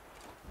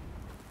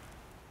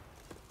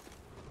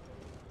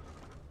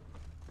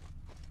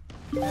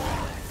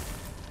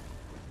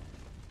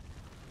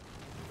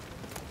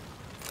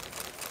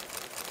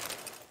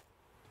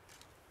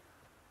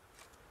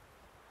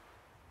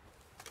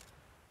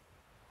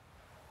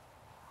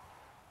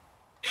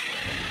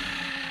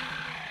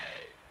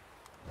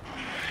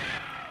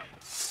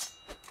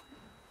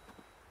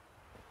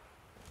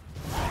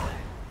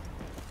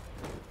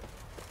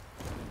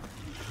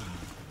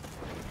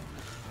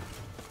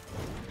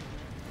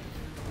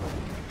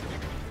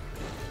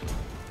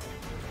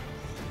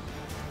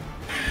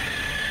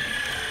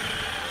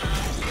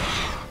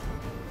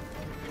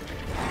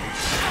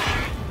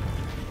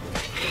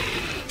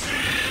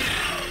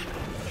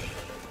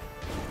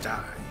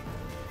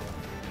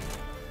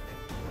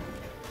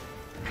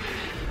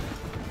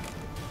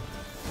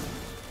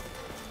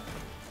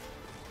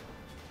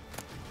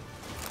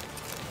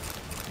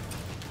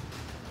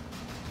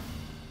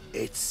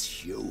 It's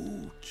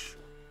huge.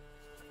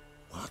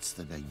 What's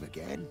the name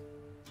again?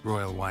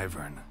 Royal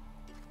wyvern.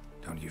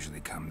 Don't usually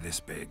come this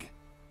big.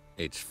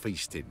 It's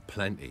feasted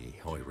plenty,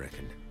 I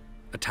reckon.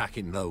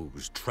 Attacking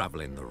those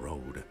traveling the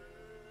road.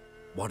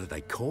 What do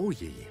they call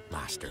ye,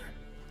 master?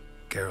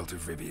 Geralt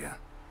of Rivia.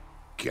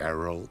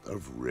 Geralt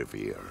of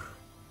Rivia.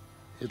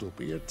 It'll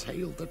be a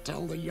tale to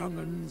tell the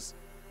young'uns.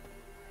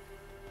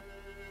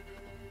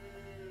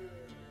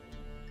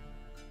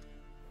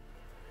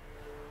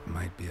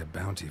 Might be a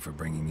bounty for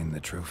bringing in the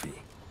trophy.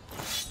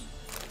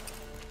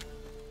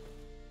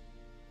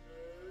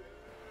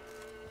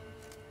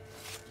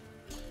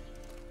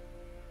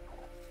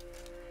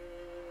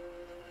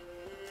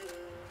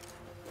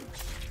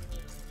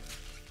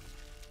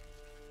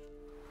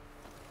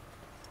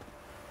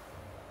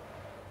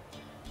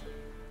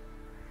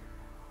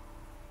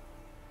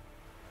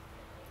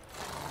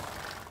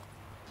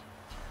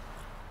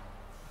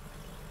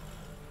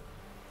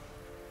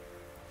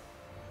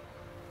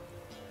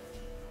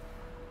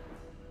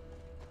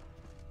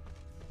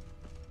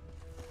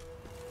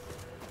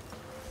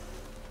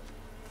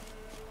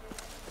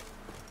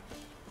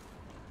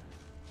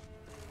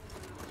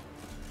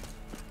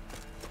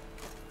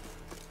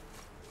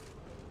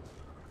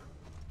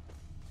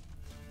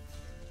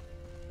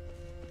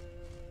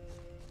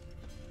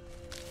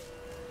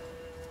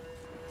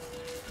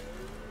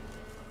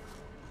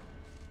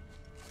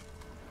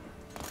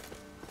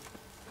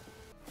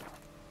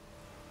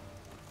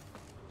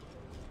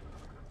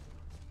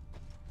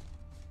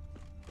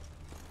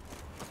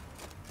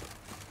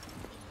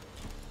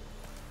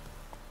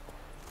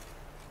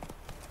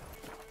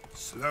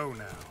 Slow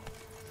now.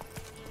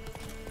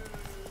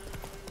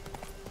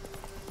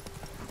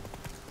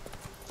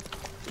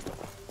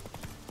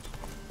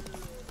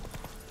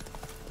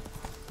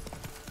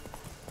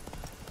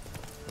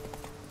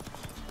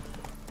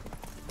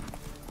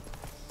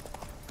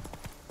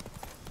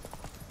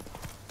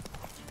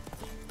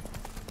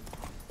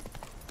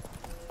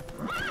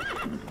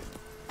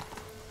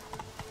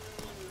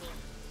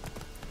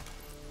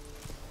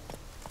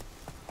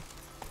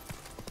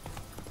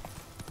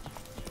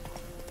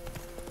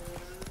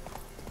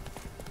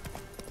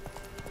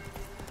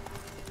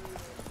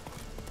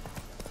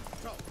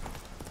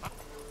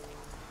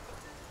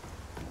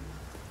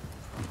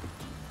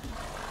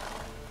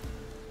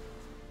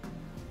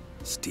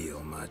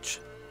 Steal much?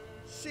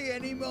 See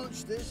any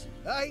monsters,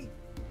 eh?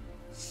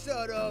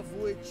 Sort of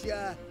which,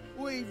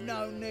 we've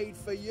no need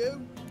for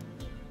you.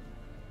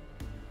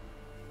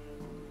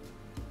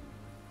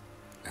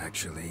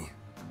 Actually,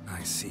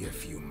 I see a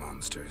few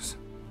monsters.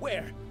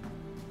 Where?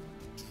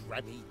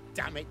 Tremmy,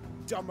 damn it,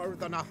 dumber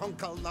than a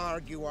hunk of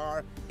lard you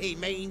are. He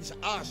means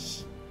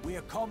us.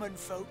 We're common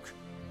folk.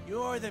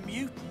 You're the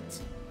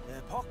mutant.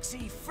 The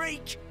poxy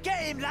freak. Get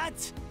him,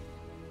 lads!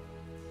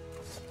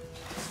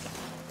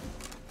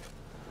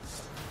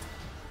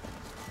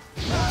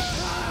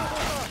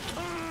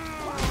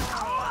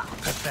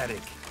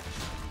 Pathetic.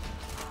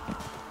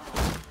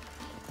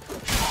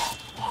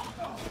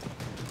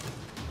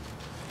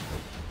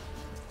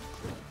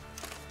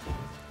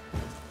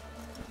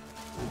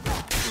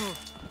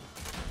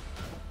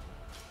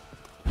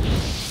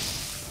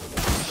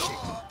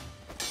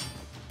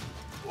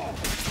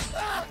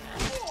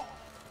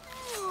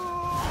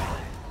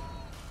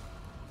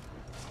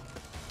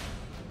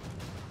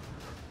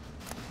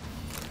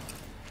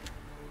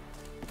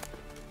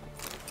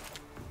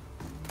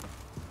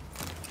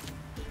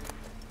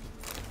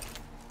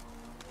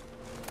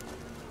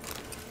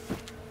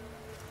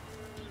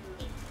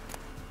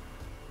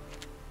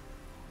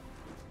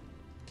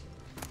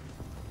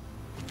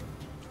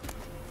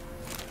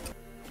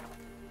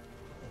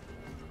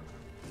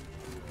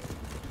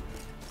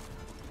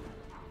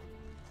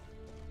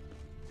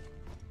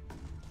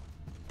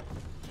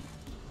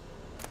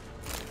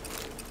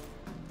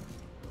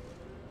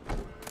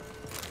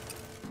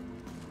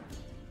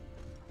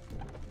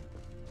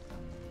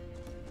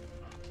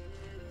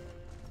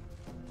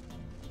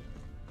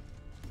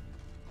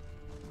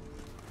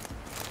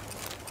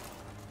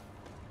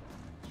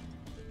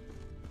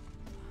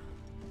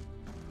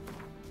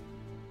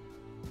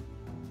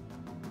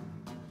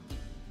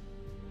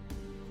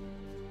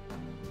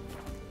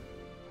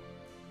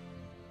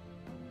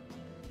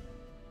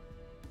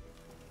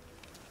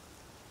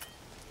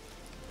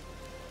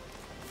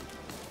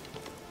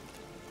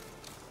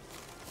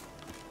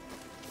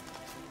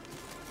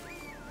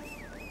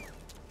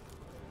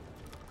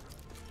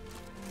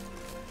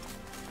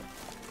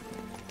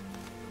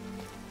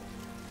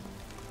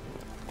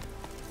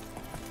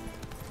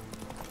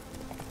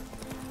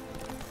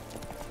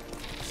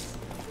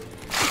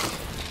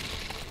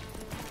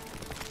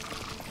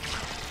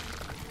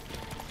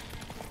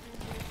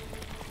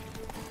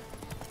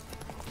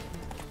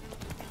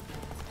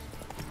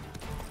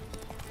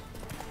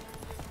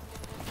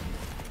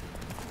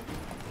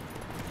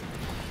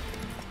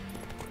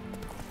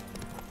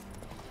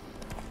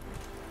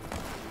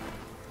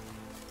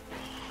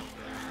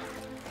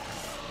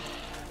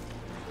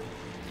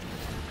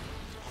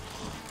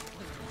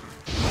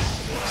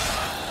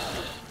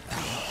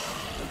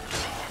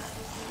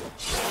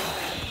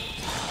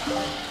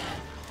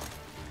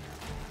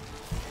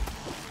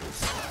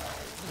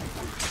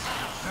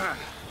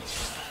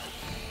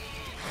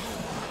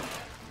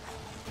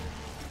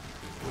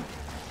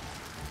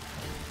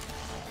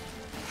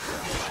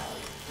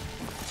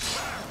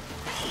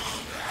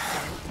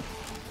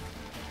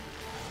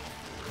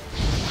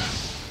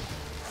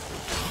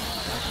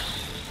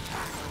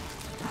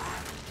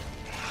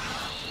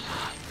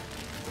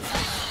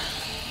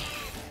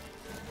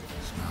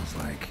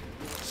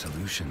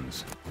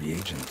 Solutions,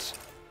 reagents.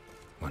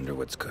 Wonder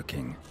what's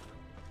cooking.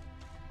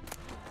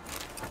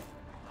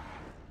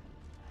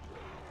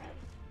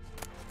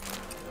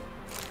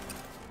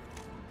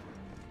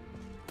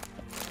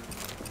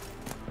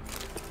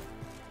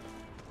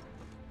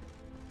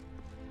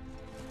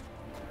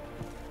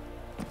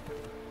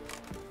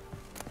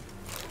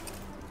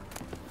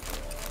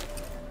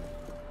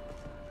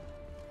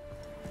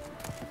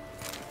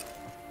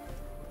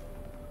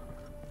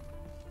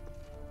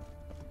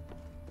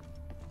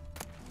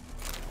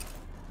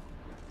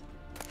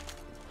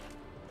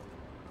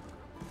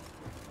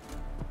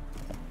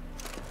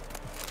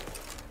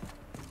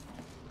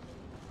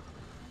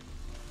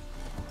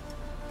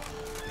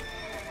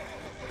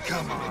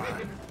 Come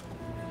on.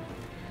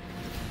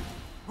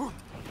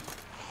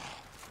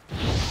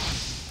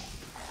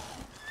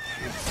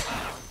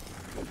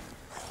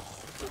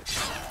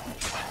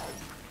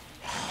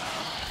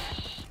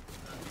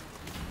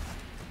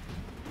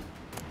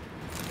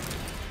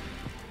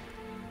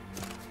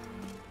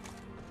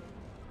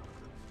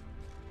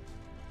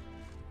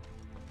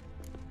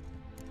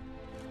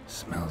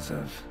 Smells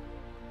of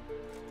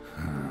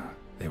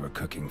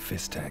overcooking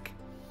Fistech.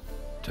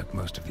 Took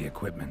most of the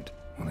equipment,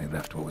 only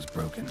left what was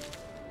broken.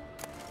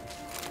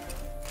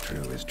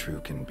 True as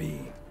true can be.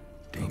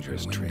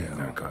 Dangerous trade of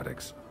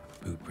narcotics.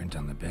 Boot print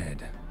on the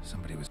bed.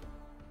 Somebody was...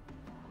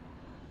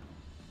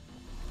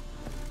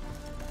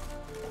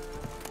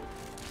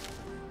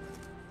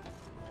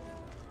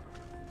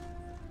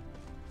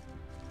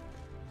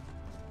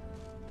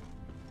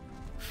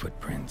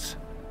 Footprints.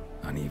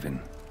 Uneven.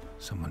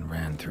 Someone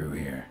ran through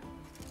here.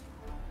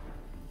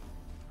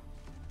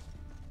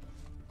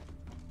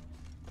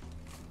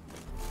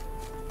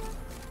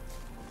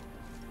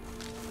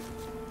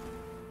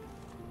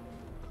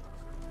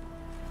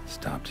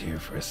 Stopped here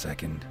for a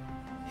second,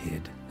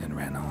 hid, and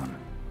ran on.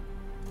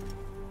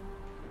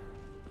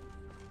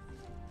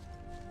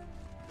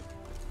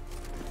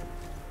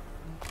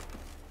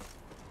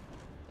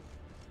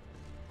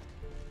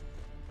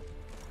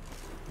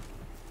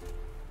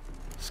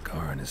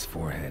 Scar on his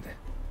forehead.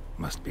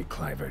 Must be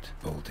Clivert.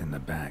 Bolt in the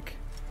back.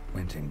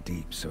 Went in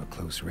deep, so a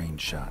close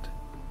range shot.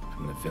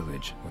 From the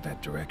village, what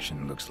that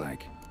direction looks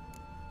like.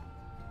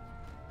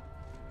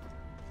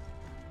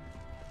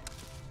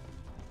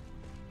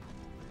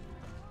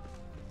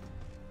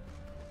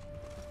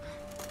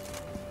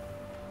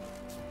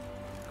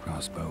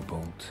 Crossbow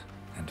bolt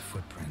and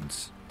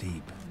footprints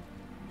deep.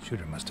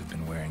 Shooter must have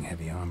been wearing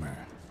heavy armor.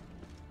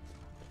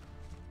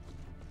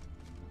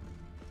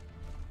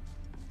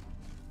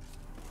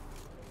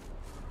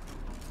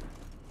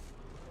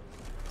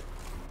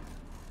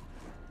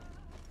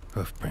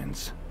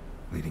 Hoofprints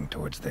leading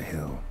towards the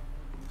hill.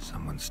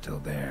 Someone's still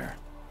there.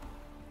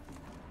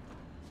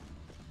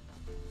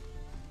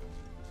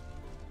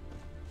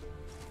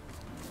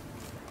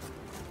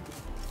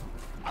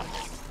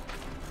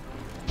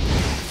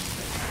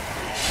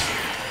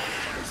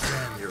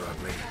 Damn, you're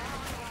ugly.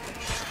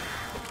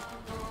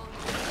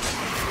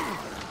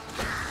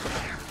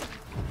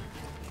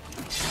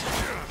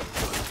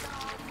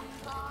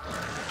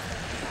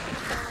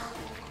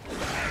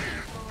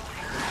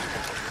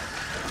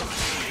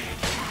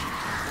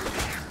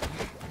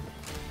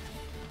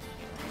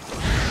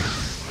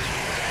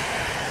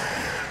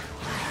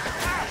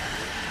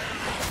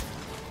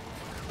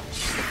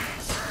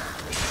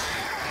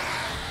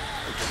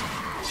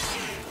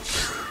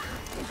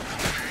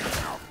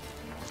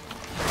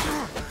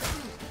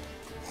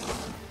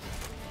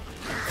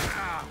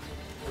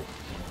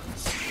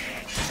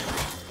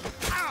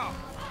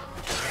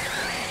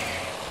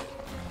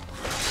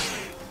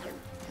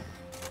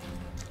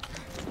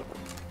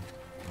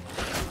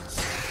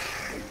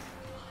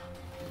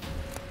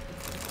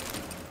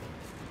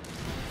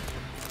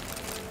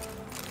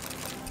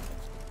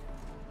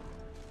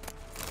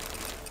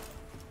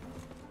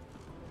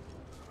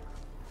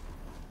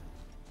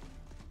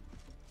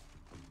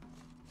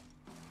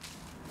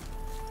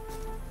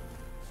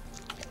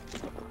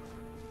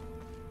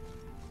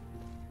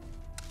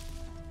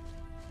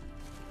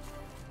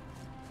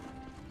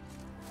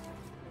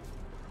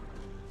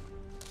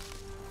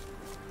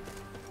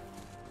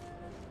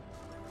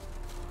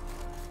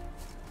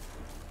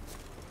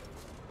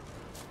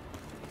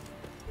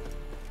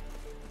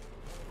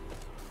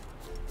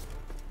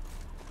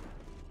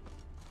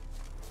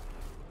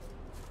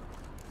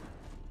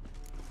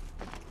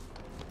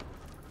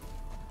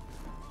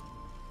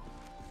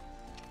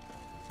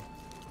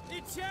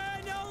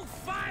 Eternal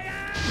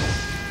fire!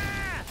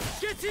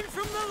 Get in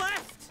from the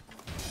left!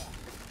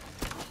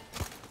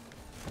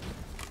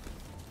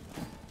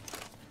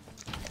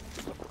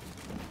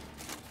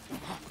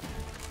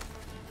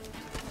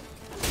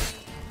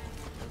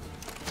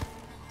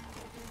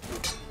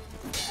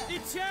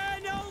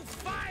 Eternal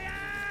fire!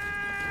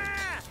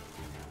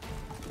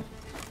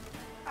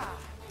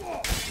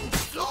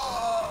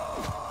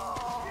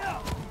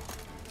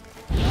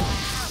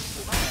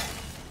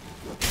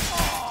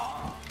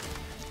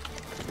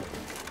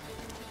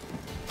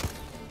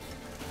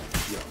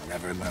 You'll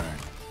never learn.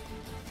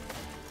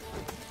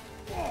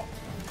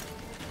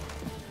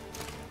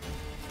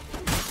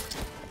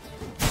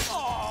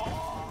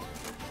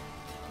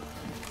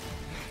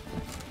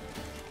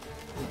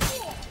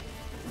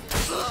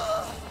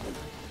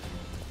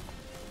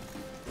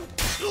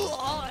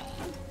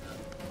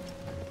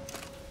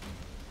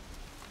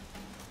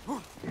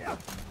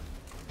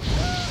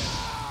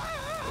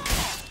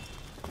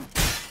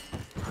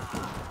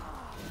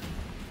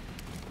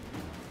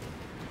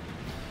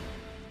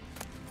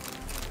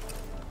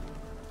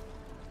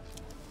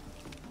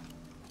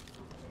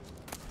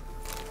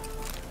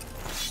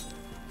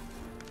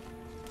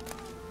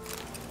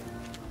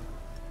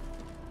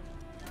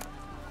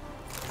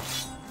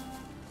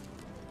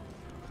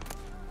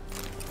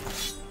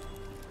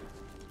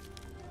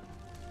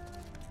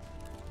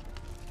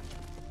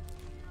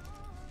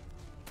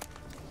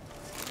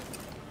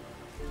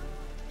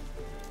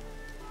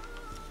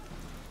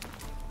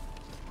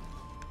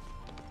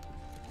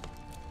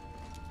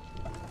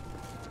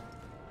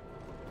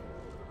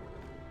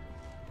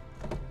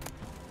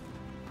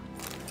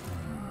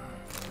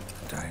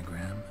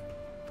 Diagram?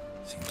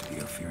 Seem to be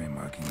Ophiri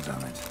markings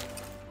on it.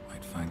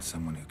 Might find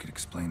someone who could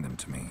explain them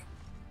to me.